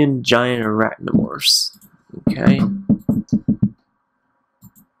 1,000,000 giant arachnomorphs. Okay.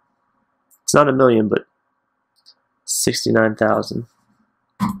 It's not 1,000,000, but 69,000.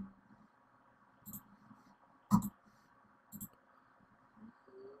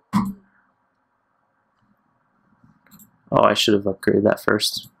 Oh, I should have upgraded that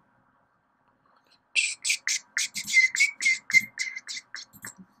first.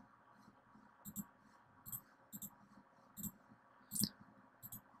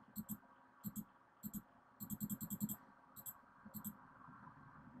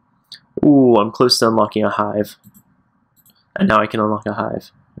 Ooh, I'm close to unlocking a hive. And now I can unlock a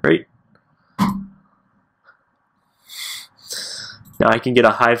hive. Right? Now I can get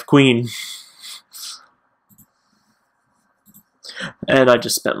a hive queen. And I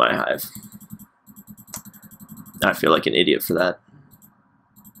just spent my hive. I feel like an idiot for that.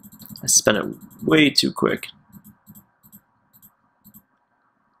 I spent it way too quick.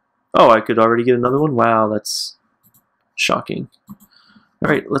 Oh, I could already get another one? Wow, that's shocking.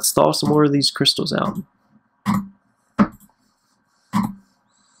 Alright, let's thaw some more of these crystals out.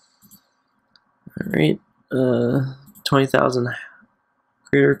 Alright, 20,000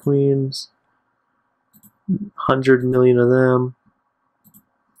 greater queens. 100 million of them.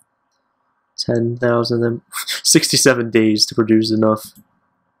 10,000 of them. 67 days to produce enough.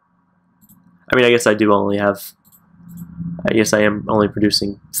 I mean, I guess I do only have... I guess I am only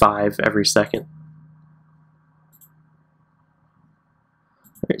producing 5 every second.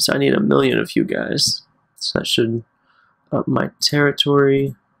 Alright, so I need 1,000,000 of you guys. So that should up my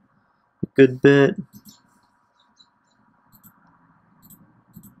territory a good bit.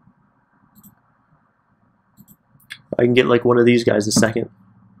 I can get like one of these guys a second.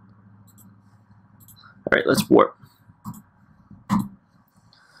 Alright, let's warp.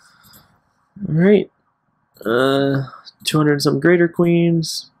 Alright. 200 and some greater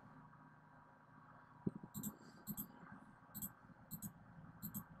queens.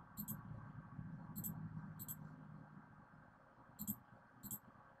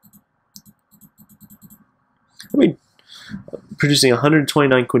 I mean, producing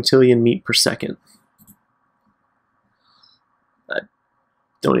 129 quintillion meat per second.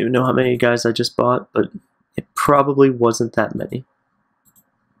 Don't even know how many guys I just bought, but it probably wasn't that many.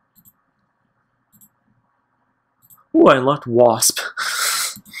 Oh, I unlocked Wasp.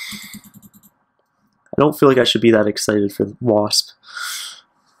 I don't feel like I should be that excited for Wasp.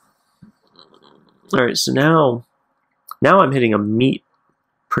 Alright, so now I'm hitting a meat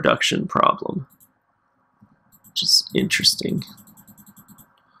production problem, which is interesting.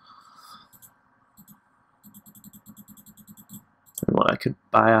 I could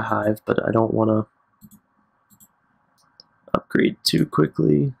buy a hive, but I don't want to upgrade too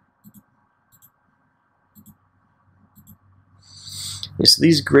quickly. Yeah, so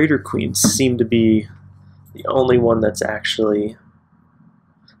these greater queens seem to be the only one that's actually...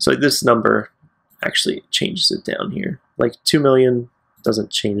 So this number actually changes it down here. Like 2 million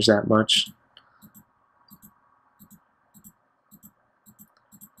doesn't change that much.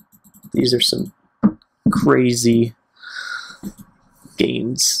 These are some crazy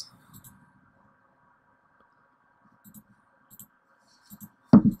gains.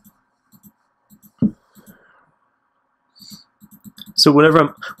 So when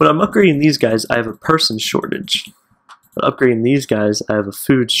I'm upgrading these guys, I have a person shortage. But upgrading these guys, I have a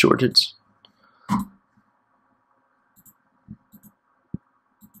food shortage.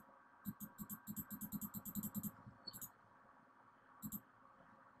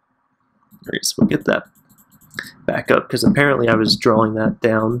 Alright, so we'll get that back up, because apparently I was drawing that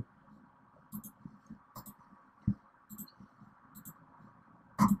down.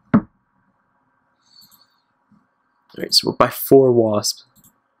 Alright, so we'll buy 4 wasps.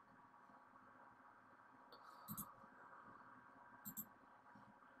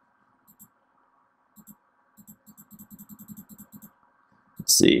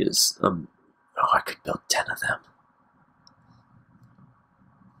 Let's see, is oh, I could build 10 of them.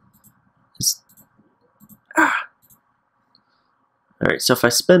 Alright, so if I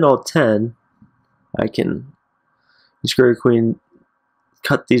spend all 10, I can each Greater Queen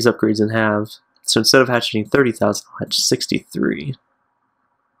cut these upgrades in half. So instead of hatching 30,000, I'll hatch 63.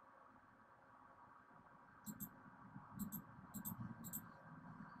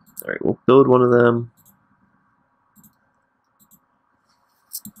 Alright, we'll build one of them.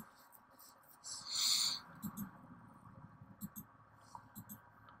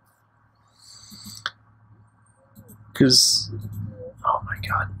 Because, oh my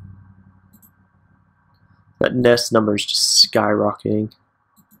god, that nest number is just skyrocketing.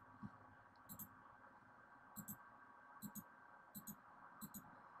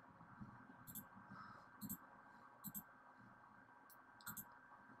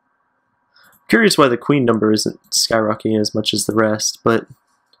 Curious why the queen number isn't skyrocketing as much as the rest, but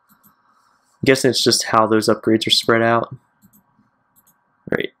I'm guessing it's just how those upgrades are spread out.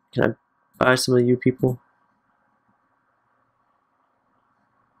 Alright, can I buy some of you people?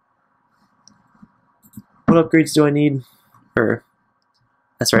 What upgrades do I need?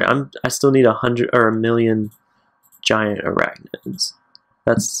 That's right, I still need 100 or 1 million giant arachnids.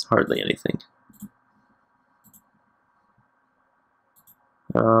 That's hardly anything.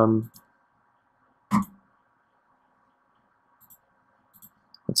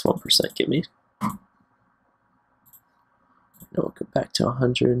 What's 1% give me? No, we'll go back to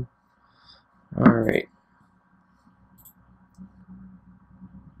 100. Alright.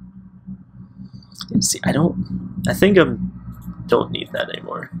 See, I think I don't need that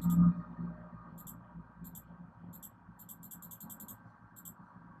anymore.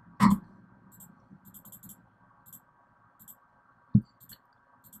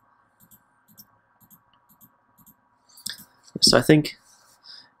 So I think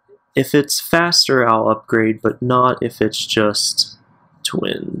if it's faster, I'll upgrade, but not if it's just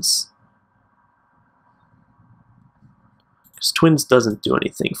twins. Because twins doesn't do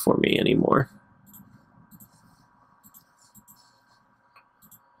anything for me anymore.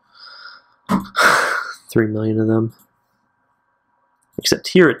 $3 million of them. Except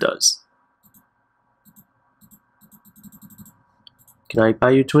here it does. Can I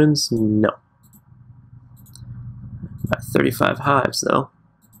buy you twins? No. Buy 35 hives though.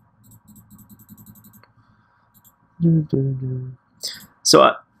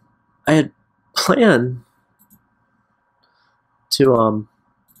 So I had planned to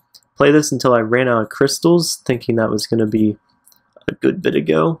play this until I ran out of crystals, thinking that was going to be a good bit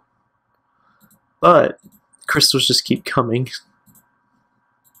ago. But crystals just keep coming.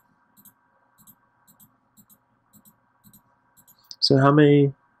 So how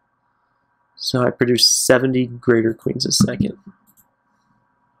many? So I produce 70 greater queens a second.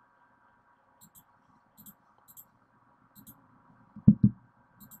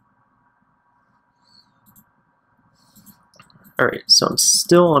 Alright, so I'm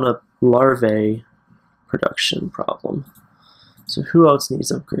still on a larvae production problem. So who else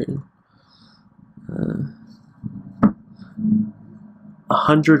needs upgrading?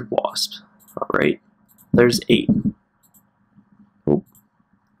 100 wasp. Alright, there's 8. Oh,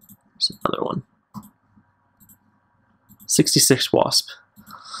 there's another one. 66 wasp.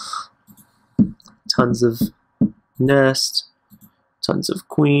 Tons of nest, tons of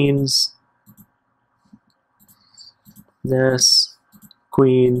queens, nests,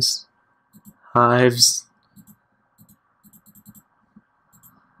 queens, hives.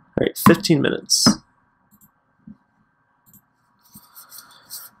 Alright, 15 minutes.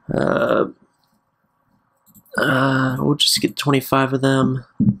 We'll just get 25 of them.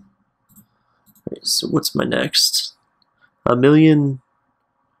 Alright, so what's my next? 1,000,000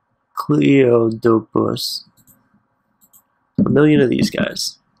 Cleodopus. 1,000,000 of these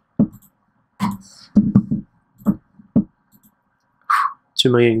guys.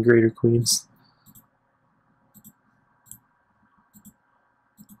 2,000,000 greater queens.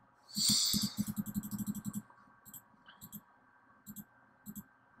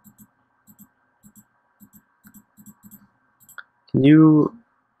 Can you?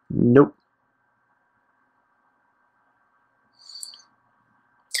 Nope.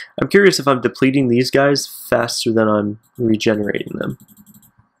 I'm curious if I'm depleting these guys faster than I'm regenerating them.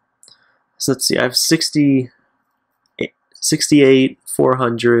 So let's see, I have 60, 68,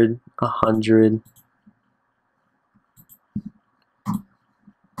 400, 100.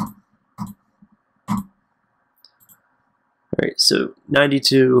 Alright, so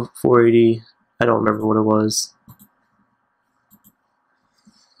 92, 480, I don't remember what it was.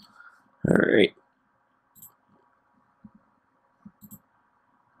 Alright.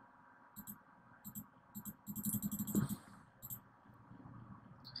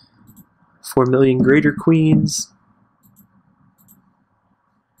 Four million greater queens.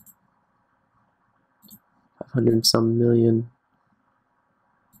 500 some million.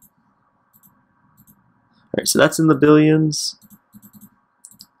 Alright, so that's in the billions.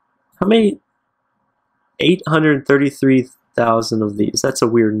 How many? 833,000 of these. That's a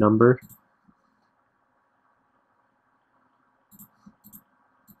weird number.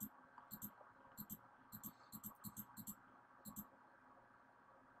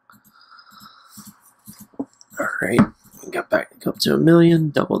 Alright, we got back up to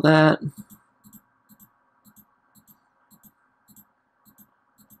 1,000,000, double that.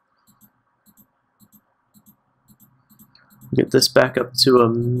 Get this back up to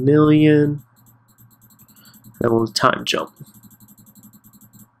 1,000,000. Then we'll time jump.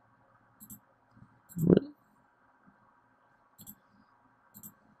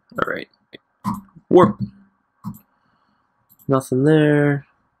 Alright. Warp. Nothing there.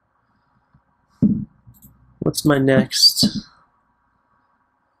 What's my next?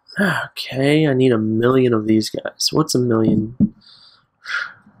 Okay, I need 1,000,000 of these guys. What's 1,000,000?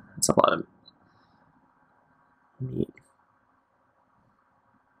 That's a lot of meat.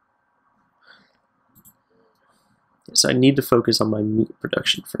 So I need to focus on my meat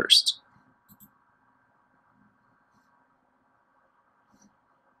production first.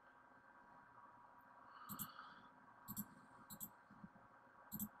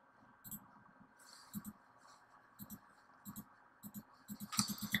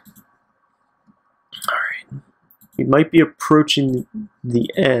 Alright. We might be approaching the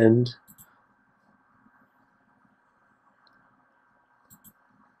end.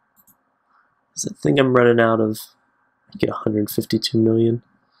 I think I'm running out of get 152 million.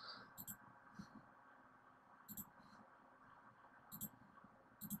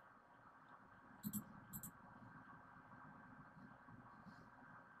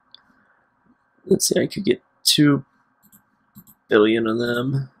 Let's see, I could get 2 billion of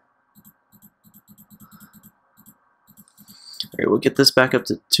them. Alright, we'll get this back up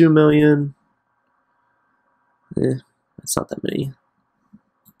to 2 million. That's not that many.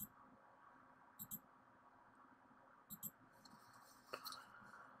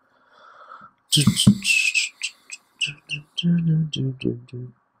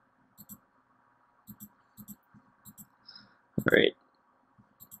 Alright.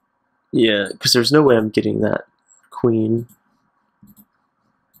 Yeah, because there's no way I'm getting that queen.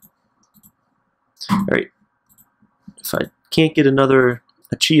 Alright. If I can't get another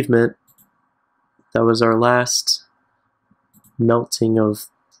achievement, that was our last melting of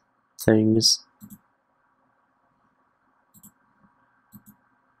things.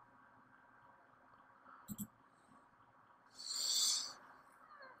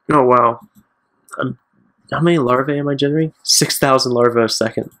 Oh wow. How many larvae am I generating? 6,000 larvae a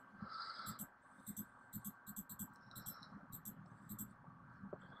second.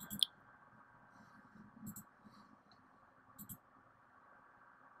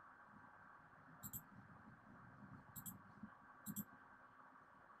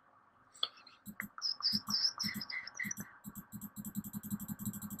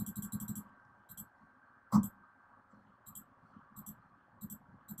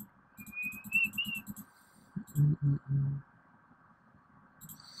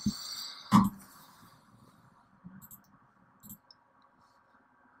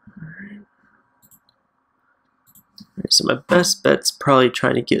 Alright, so my best bet's probably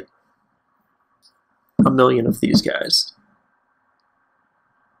trying to get 1,000,000 of these guys.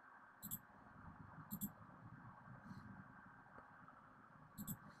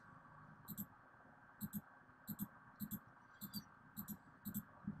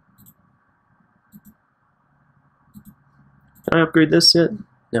 Can I upgrade this yet?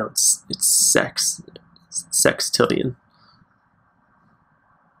 No, it's sextillion.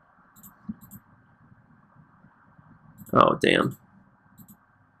 Oh damn.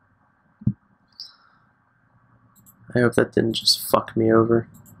 I hope that didn't just fuck me over.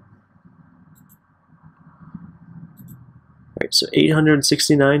 Alright, so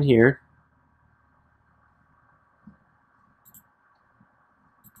 869 here.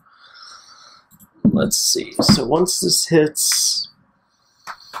 Let's see. So once this hits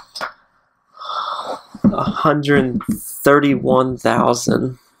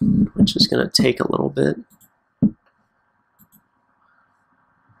 131,000, which is going to take a little bit.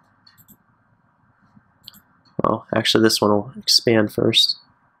 Well, actually this one will expand first.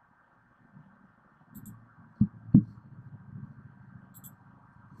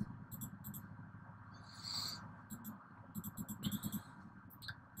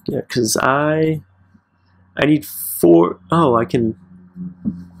 Yeah, because I need 4. Oh, I can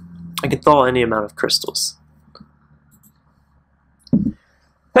thaw any amount of crystals.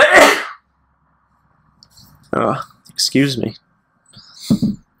 Excuse me.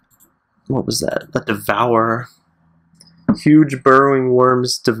 What was that? A devourer. Huge burrowing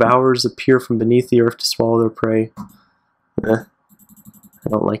worms, devourers appear from beneath the earth to swallow their prey. I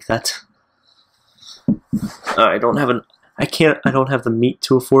don't like that. I don't have the meat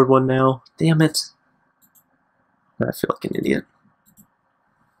to afford one now. Damn it. I feel like an idiot.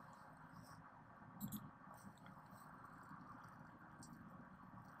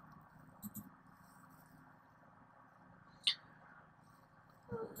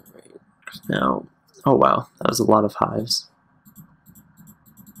 Now, oh wow, that was a lot of hives.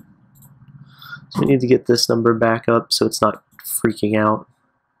 So we need to get this number back up so it's not freaking out.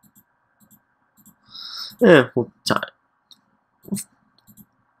 We'll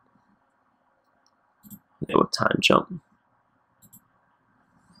time jump.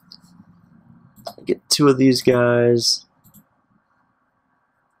 Get 2 of these guys.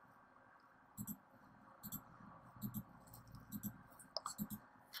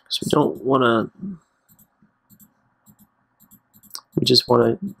 Because we don't want to. We just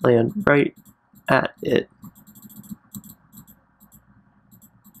want to land right at it.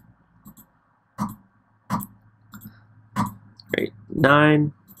 Great.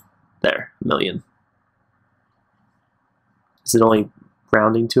 9. There. 1,000,000. Is it only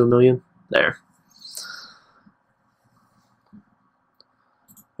rounding to 1,000,000? There.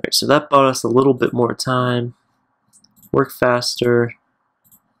 Alright, so that bought us a little bit more time. Work faster.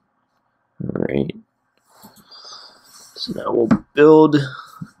 Alright. So now we'll build.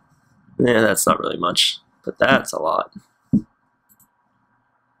 Yeah, that's not really much, but that's a lot.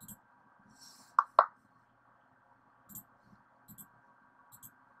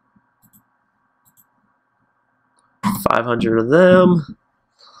 $500 of them.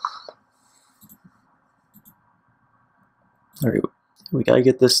 Alright, we gotta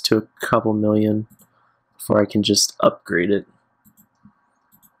get this to a couple million before I can just upgrade it.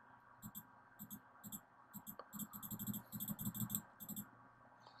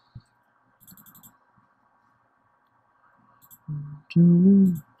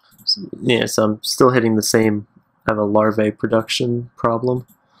 Yeah, so I'm still hitting the same. I have a larvae production problem.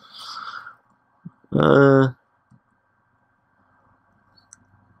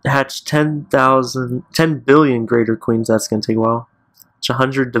 Hatch 10 billion greater queens. That's gonna take a while. It's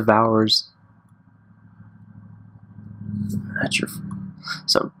 100 devours.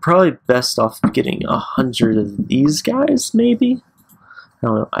 So I'm probably best off getting 100 of these guys, maybe. I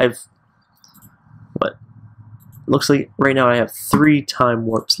don't know. What? Looks like right now I have 3 time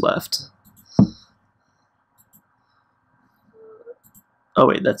warps left. Oh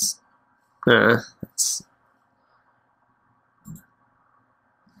wait, that's. Alright,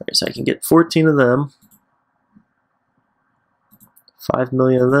 so I can get 14 of them, 5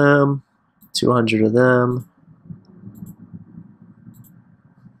 million of them, 200 of them.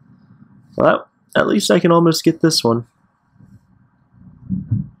 Well, at least I can almost get this one.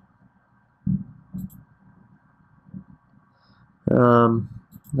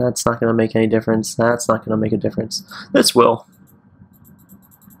 That's not going to make any difference. That's not going to make a difference. This will.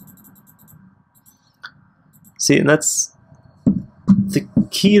 See, and that's the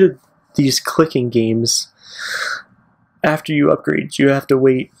key to these clicking games. After you upgrade, you have to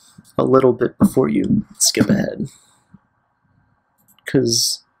wait a little bit before you skip ahead.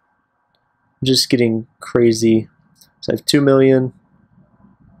 Because I'm just getting crazy. So I have 2 million.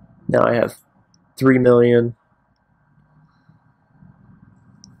 Now I have 3 million.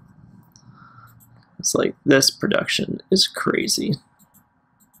 It's like this production is crazy.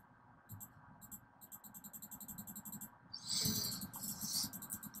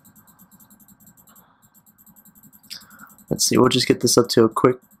 Let's see, we'll just get this up to a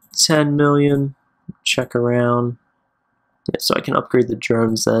quick 10 million. Check around. Yeah, so I can upgrade the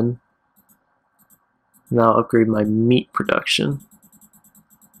drones then. And I'll upgrade my meat production.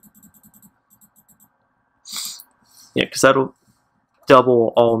 Yeah, because that'll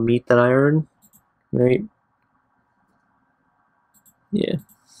double all meat that I earn, right? Yeah.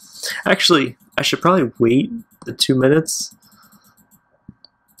 Actually, I should probably wait the 2 minutes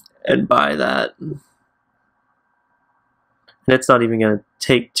and buy that. And it's not even going to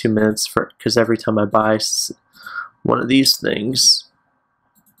take 2 minutes because every time I buy one of these things,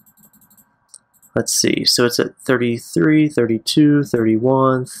 let's see, so it's at 33, 32,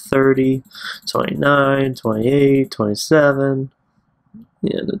 31, 30, 29, 28, 27,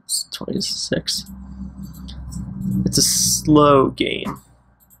 yeah, that's 26. It's a slow game.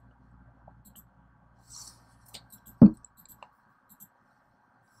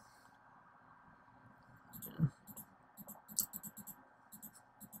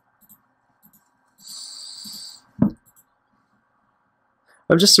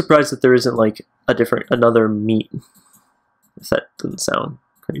 I'm just surprised that there isn't like another meat. If that doesn't sound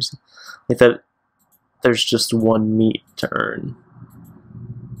crazy. Like that there's just one meat to earn.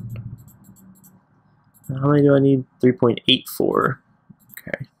 How many do I need? 3.84.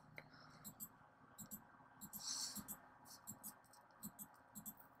 Okay.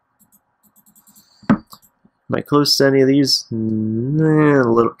 Am I close to any of these? A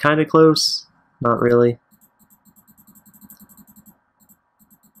little, kind of close. Not really.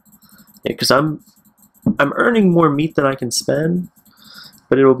 Yeah, because I'm earning more meat than I can spend,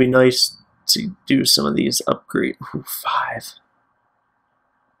 but it'll be nice to do some of these upgrade. Ooh, 5.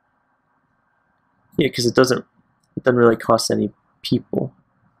 Yeah, because it doesn't really cost any people.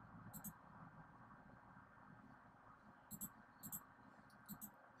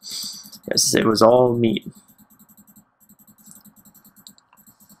 Yes, it was all meat.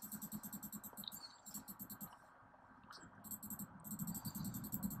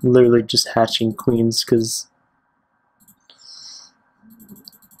 Literally just hatching queens because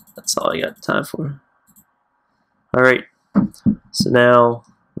that's all I got time for. Alright, so now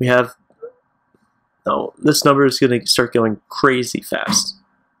we have, oh, this number is going to start going crazy fast.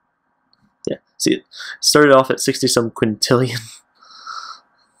 Yeah, see, it started off at 60-some quintillion.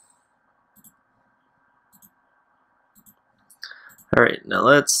 Alright, now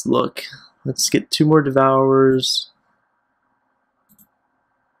let's look. Let's get 2 more devourers.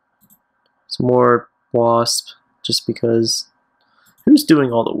 Some more wasp, just because who's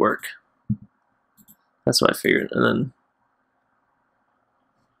doing all the work? That's what I figured. And then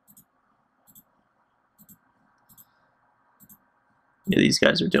yeah, these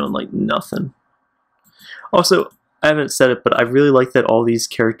guys are doing like nothing. Also, I haven't said it, but I really like that all these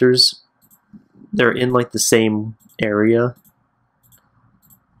characters, they're in like the same area.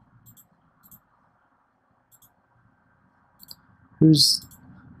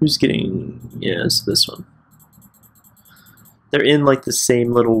 Who's getting, yeah, it's this one. They're in like the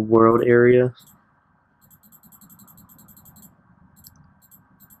same little world area.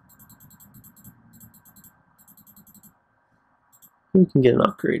 We can get an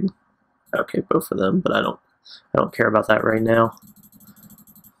upgrade. Okay, both of them, but I don't care about that right now.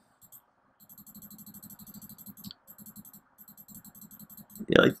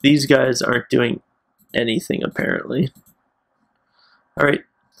 Yeah, like these guys aren't doing anything apparently. All right.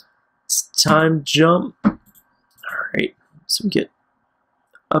 It's time jump. Alright, so we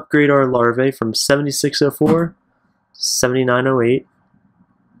upgrade our larvae from 7604 to 7908.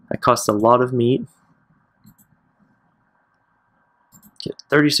 That costs a lot of meat. Get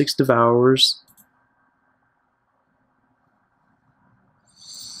 36 devourers.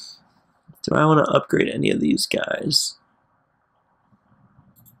 Do I want to upgrade any of these guys?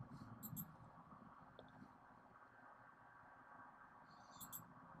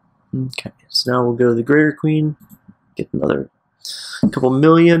 Okay, so now we'll go to the Greater Queen, get another couple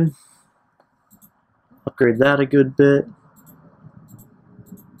million, upgrade that a good bit.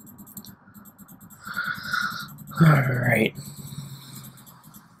 Alright.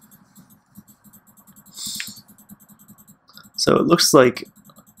 So it looks like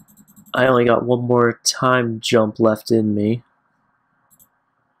I only got one more time jump left in me.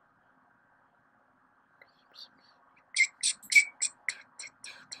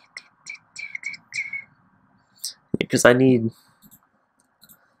 Because I need,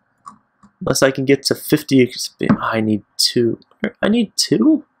 unless I can get to 50, I need 2. I need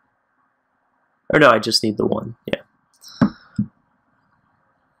 2? Or no, I just need the 1, yeah.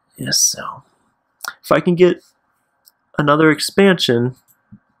 Yes, so if I can get another expansion,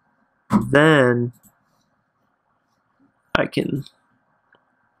 then I get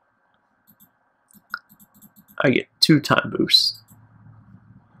 2 time boosts.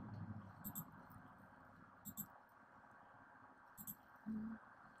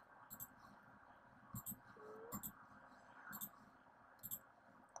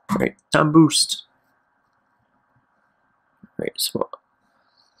 Alright, time boost. Alright, so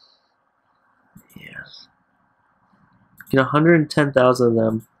yeah. Get 110,000 of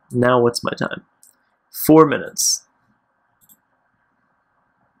them. Now what's my time? 4 minutes.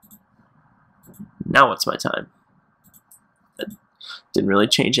 Now what's my time? That didn't really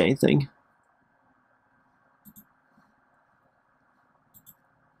change anything.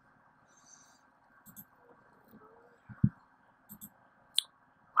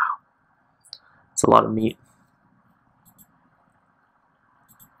 Wow. It's a lot of meat.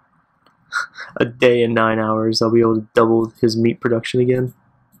 A day and 9 hours, I'll be able to double his meat production again.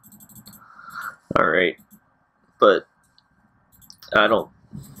 Alright. But I don't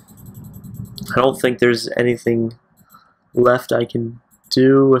think there's anything left I can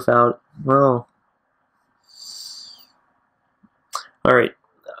do without, well. Alright,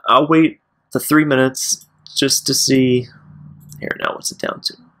 I'll wait the 3 minutes just to see. Here, now what's it down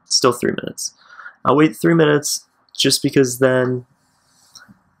to? It's still 3 minutes. I'll wait 3 minutes just because then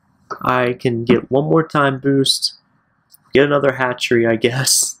I can get one more time boost, get another hatchery, I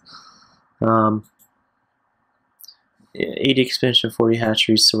guess. 80 expansion, 40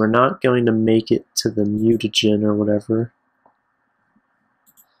 hatcheries, so we're not going to make it to the mutagen or whatever.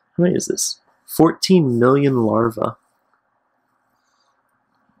 How many is this? 14 million larvae.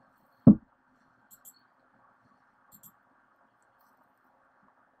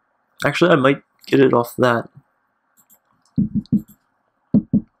 Actually, I might get it off that.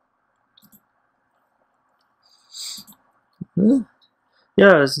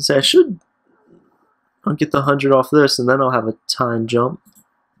 Yeah, I was gonna say I should. I'll get the 100 off this, and then I'll have a time jump.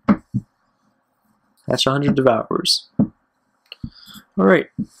 Hatch 100 devourers.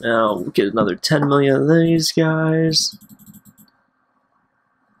 Alright, now we'll get another 10 million of these guys.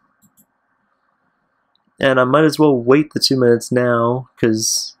 And I might as well wait the 2 minutes now,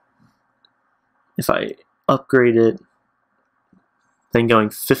 because if I upgrade it, then going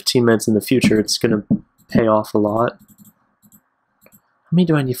 15 minutes in the future, it's going to pay off a lot. How many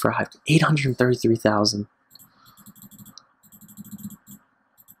do I need for a hive? 833,000.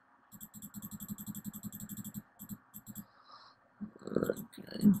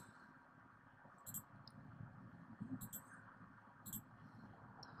 Okay.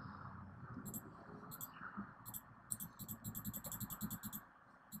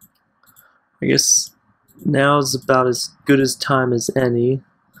 I guess now is about as good as time as any.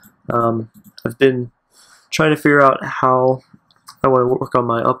 I've been trying to figure out how I want to work on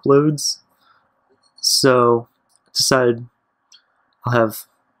my uploads, so I decided I'll have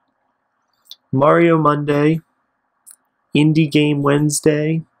Mario Monday, Indie Game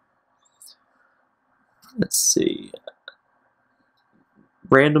Wednesday, let's see,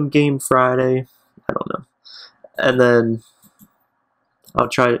 Random Game Friday, I don't know, and then I'll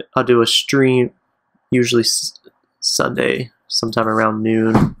do a stream, usually Sunday, sometime around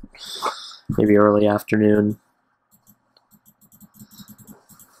noon, maybe early afternoon.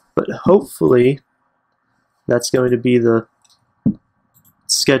 But hopefully, that's going to be the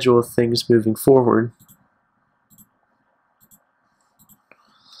schedule of things moving forward.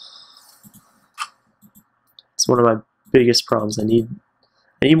 It's one of my biggest problems. I need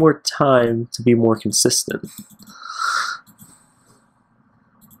more time to be more consistent.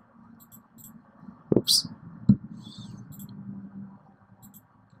 Oops.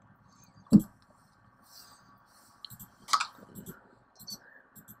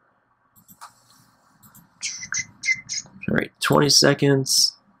 All right, 20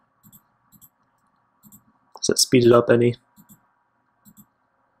 seconds. Does that speed it up any?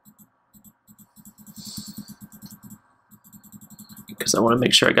 Because I want to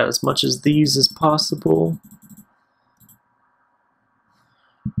make sure I got as much as these as possible.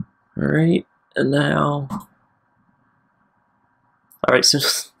 All right, and now, all right, so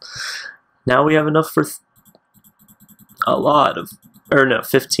now we have enough for a lot of, or no,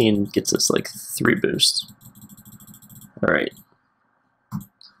 15 gets us like 3 boosts. All right.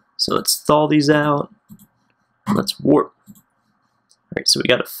 So let's thaw these out. Let's warp. All right, so we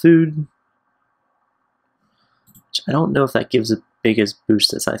got a food. Which I don't know if that gives as big as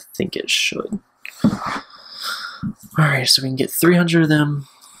boost as I think it should. All right, so we can get 300 of them,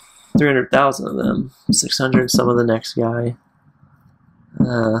 300,000 of them, 600 some of the next guy.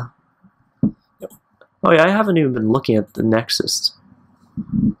 Oh yeah, I haven't even been looking at the Nexus.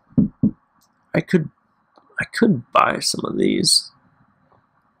 I could buy some of these,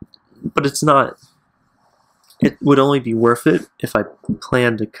 but it's not. It would only be worth it if I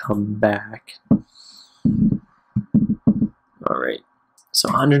plan to come back. All right, so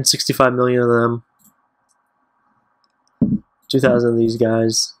 165 million of them. 2,000 of these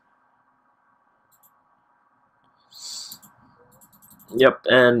guys. Yep,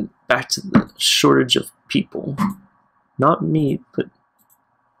 and back to the shortage of people. Not meat, but...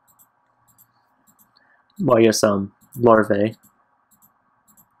 well, I guess, larvae.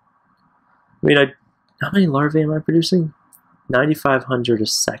 I mean, how many larvae am I producing? 9,500 a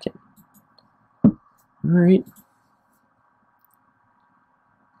second. Alright.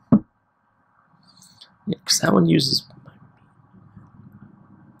 Yeah, because that one uses...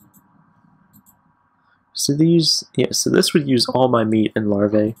 so these, yeah, so this would use all my meat and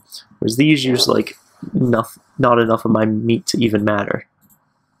larvae, whereas these use like not enough of my meat to even matter.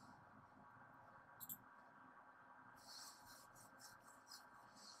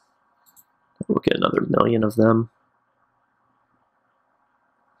 We'll get another 1 million of them.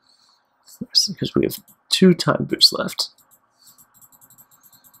 Because we have 2 time boosts left.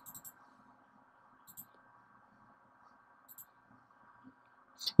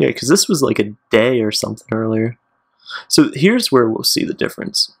 Yeah, because this was like a day or something earlier. So here's where we'll see the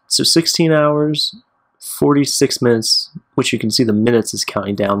difference. So 16 hours, 46 minutes, which you can see the minutes is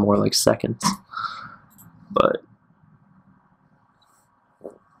counting down more like seconds. But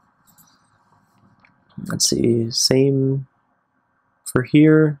let's see, same for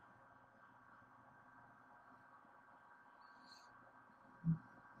here.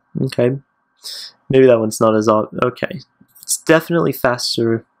 Okay, maybe that one's not as okay. It's definitely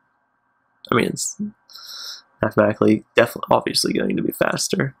faster. I mean, it's mathematically definitely obviously going to be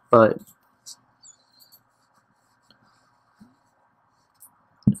faster, but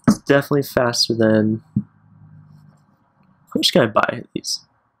it's definitely faster than... how much can I buy these?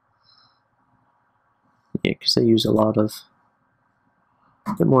 Yeah, because I use a lot of...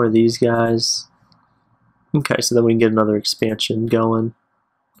 get more of these guys. Okay, so then we can get another expansion going.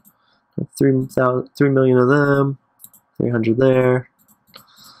 3 million of them, 300 there.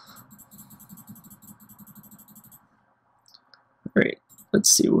 Alright,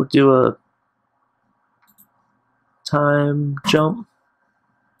 let's see, we'll do a time jump.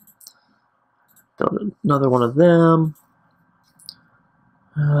 Build another one of them.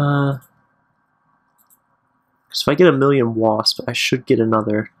 Because if I get 1 million wasp, I should get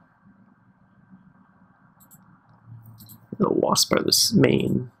another. The wasp are the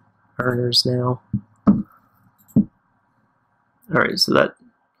main earners now. Alright, so that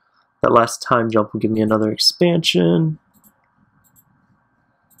last time jump will give me another expansion.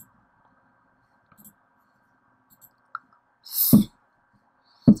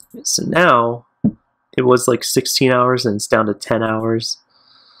 So now it was like 16 hours and it's down to 10 hours.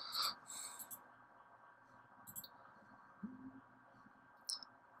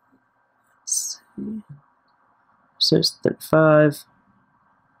 Let's see. So it's 35,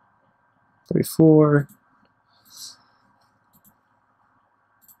 34.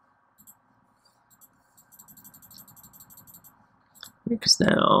 Because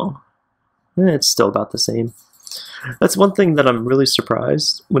now it's still about the same. That's one thing that I'm really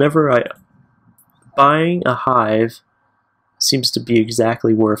surprised. Whenever buying a hive seems to be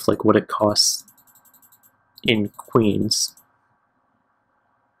exactly worth like what it costs in Queens.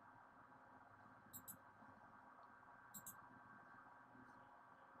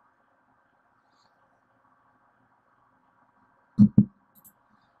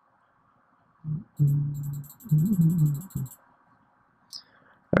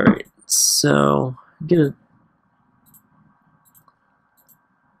 Alright, so get a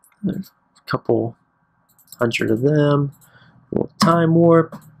couple hundred of them. We'll time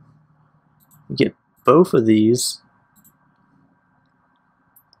warp. Get both of these.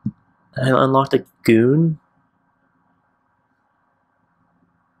 I unlocked a goon.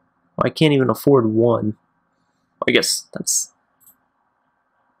 I can't even afford one. I guess that's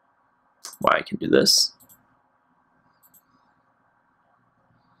why I can do this.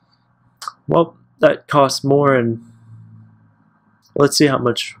 Well, that costs more, and Let's see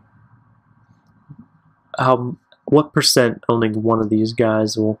what percent owning one of these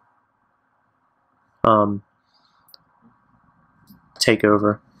guys will take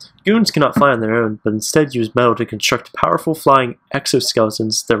over. Goons cannot fly on their own, but instead use metal to construct powerful flying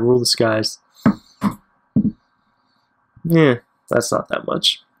exoskeletons that rule the skies. Yeah, that's not that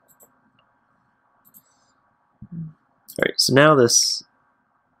much. Alright, so now this...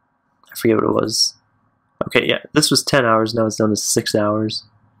 I forget what it was. Okay, yeah, this was 10 hours, now it's down to 6 hours.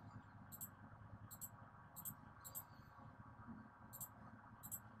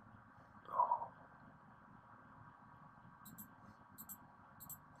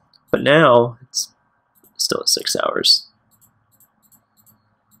 But now, it's still at 6 hours.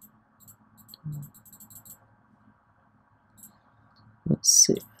 Let's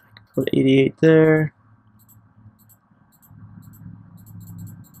see, I can put 88 there.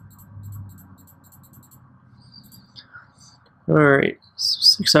 Alright,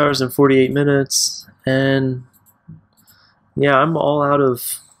 so 6 hours and 48 minutes, and yeah, I'm all out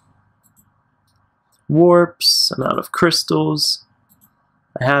of warps, I'm out of crystals.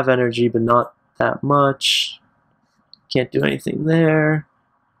 I have energy, but not that much. Can't do anything there.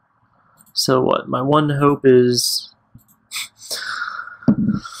 So what? My one hope is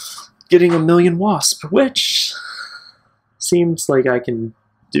getting 1,000,000 wasp, which seems like I can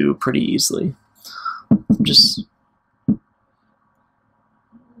do pretty easily. Just...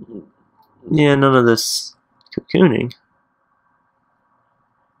 yeah, none of this cocooning.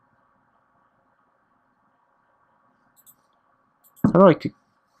 How do I could...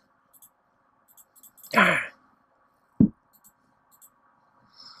 I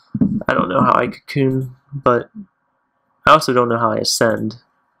don't know how I cocoon, but I also don't know how I ascend.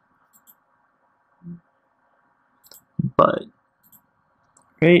 But,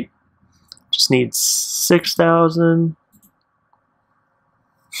 great. Just need 6,000.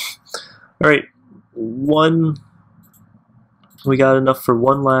 Alright, we got enough for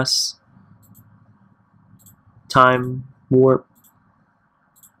one last time warp.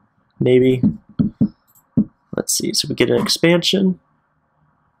 Maybe. Let's see, so we get an expansion.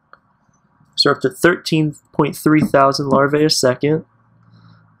 So we're up to 13.3 thousand larvae a second.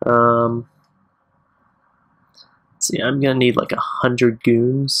 Let's see, I'm gonna need like 100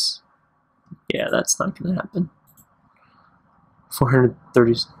 goons. Yeah, that's not gonna happen.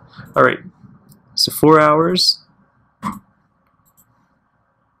 430. Alright, so 4 hours.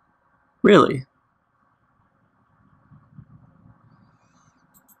 Really?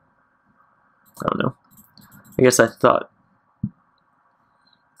 I don't know. I guess I thought,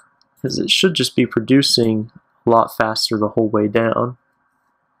 because it should just be producing a lot faster the whole way down.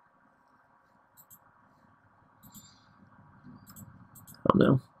 I don't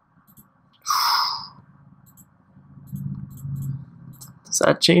know. Does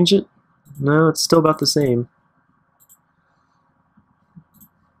that change it? No, it's still about the same.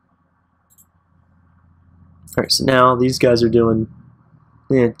 Alright, so now these guys are doing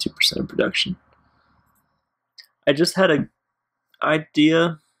 2% of production. I just had an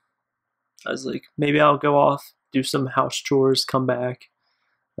idea. I was like, maybe I'll go off, do some house chores, come back,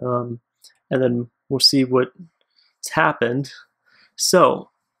 and then we'll see what's happened. So,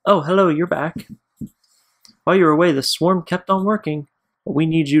 oh, hello, you're back. While you were away, the swarm kept on working, but we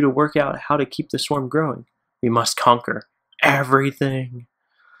need you to work out how to keep the swarm growing. We must conquer everything.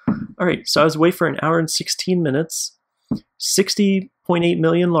 Alright, so I was away for an hour and 16 minutes, 60.8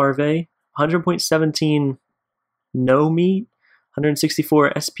 million larvae, 100.17 no meat,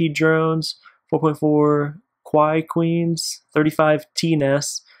 164 SP drones, 4.4 Quai queens, 35 T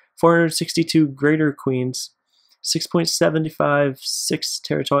nests, 462 greater queens, 6.75 6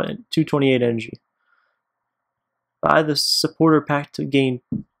 territory, and 228 energy. Buy the supporter pack to gain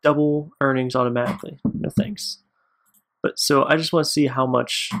double earnings automatically. No thanks. But so I just want to see how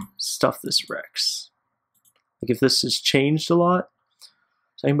much stuff this wrecks. Like if this has changed a lot.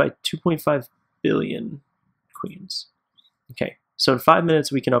 So I can buy 2.5 billion queens. Okay, so in 5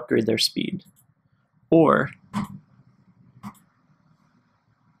 minutes we can upgrade their speed. Or,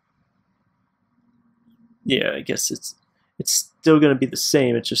 yeah, I guess it's still going to be the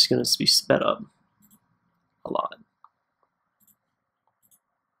same, it's just going to be sped up a lot.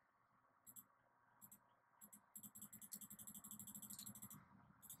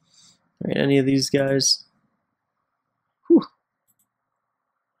 Alright, any of these guys? Whew.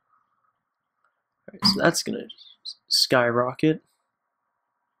 Alright, so that's going to skyrocket.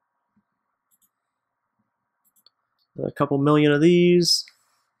 A couple million of these.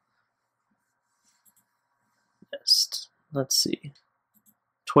 Yes, let's see.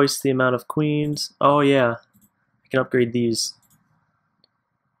 Twice the amount of queens. Oh yeah, I can upgrade these.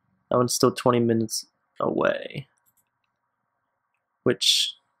 That one's still 20 minutes away,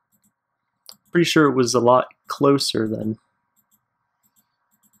 which pretty sure it was a lot closer than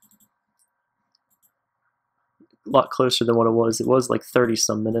what it was. It was like 30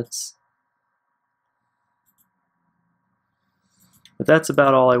 some minutes. But that's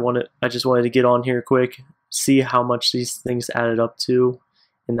about all I wanted. I just wanted to get on here quick, see how much these things added up to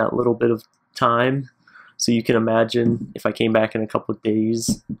in that little bit of time, so you can imagine if I came back in a couple of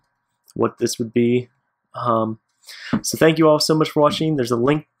days what this would be. So thank you all so much for watching. There's a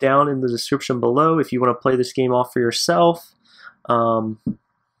link down in the description below if you want to play this game off for yourself.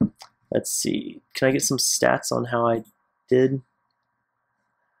 Let's see, can I get some stats on how I did?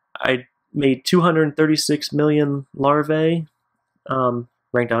 I made 236 million larvae,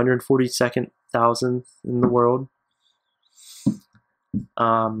 ranked 142nd thousandth in the world.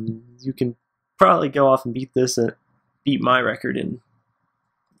 You can probably go off and beat this and beat my record in,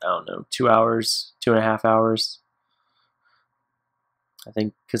 I don't know, 2 hours, 2.5 hours. I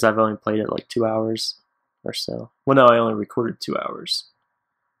think because I've only played it like 2 hours or so. Well, no, I only recorded 2 hours.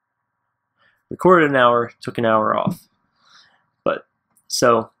 Recorded an hour, took an hour off. But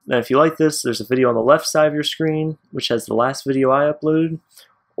so if you like this, there's a video on the left side of your screen which has the last video I uploaded,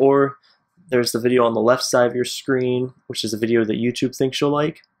 or there's the video on the left side of your screen which is a video that YouTube thinks you'll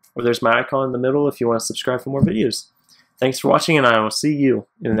like, or there's my icon in the middle if you want to subscribe for more videos. Thanks for watching, and I will see you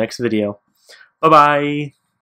in the next video. Bye bye.